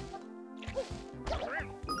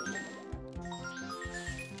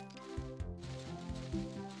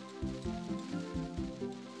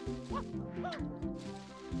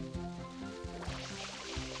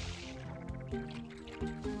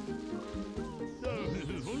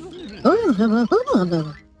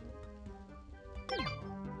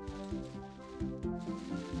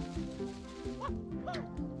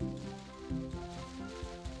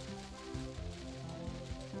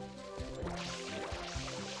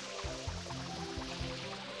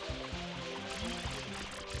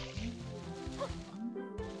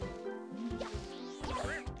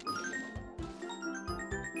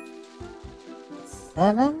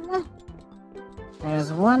 Seven.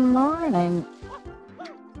 There's one more, and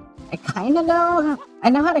I kind of know. I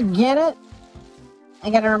know how to get it. I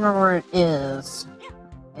gotta remember where it is.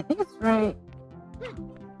 I think it's right.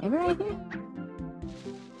 Maybe right here.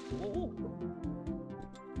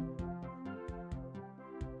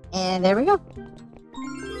 And there we go.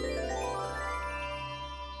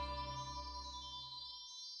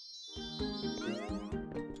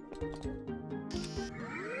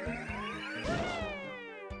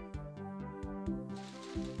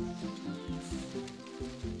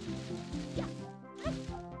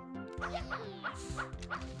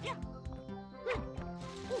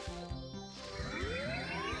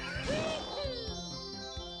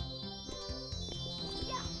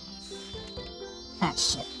 Ah,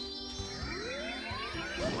 shit.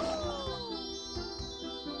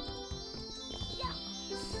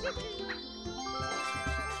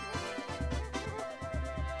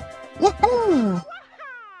 Yahoo!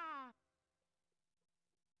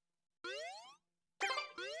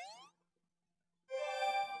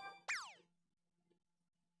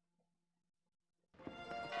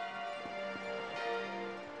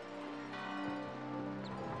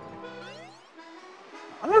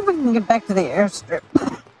 I wonder if we can get back to the airstrip.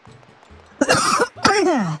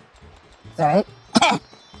 Sorry.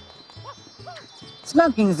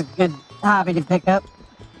 Smoking is a good hobby to pick up.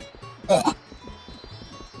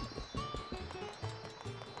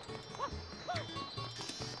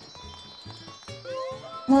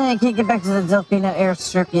 I can't get back to the Delfino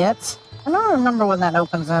airstrip yet. I don't remember when that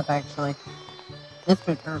opens up, actually. It's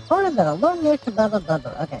been reported that a lone wolf blah blah blah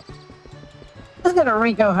blah. Okay. Let's go to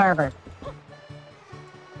Rico Harbor.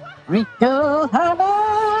 Rico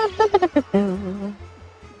Harbor!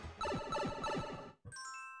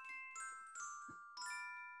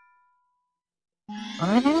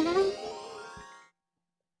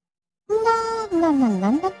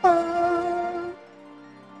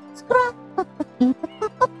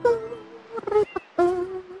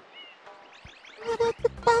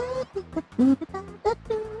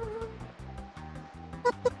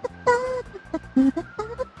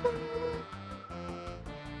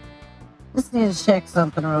 Just need to check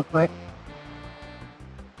something real quick.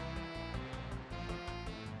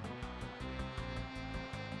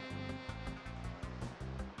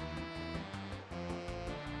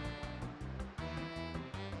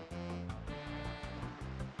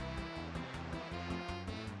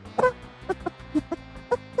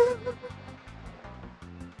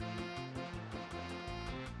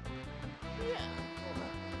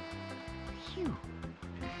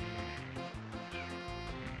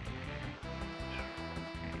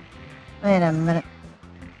 Wait a minute.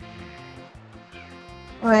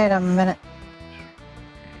 Wait a minute.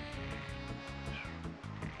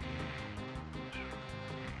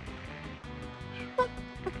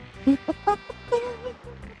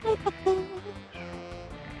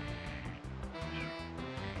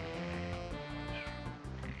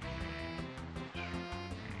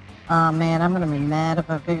 Oh man, I'm gonna be mad if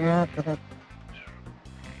I figure out that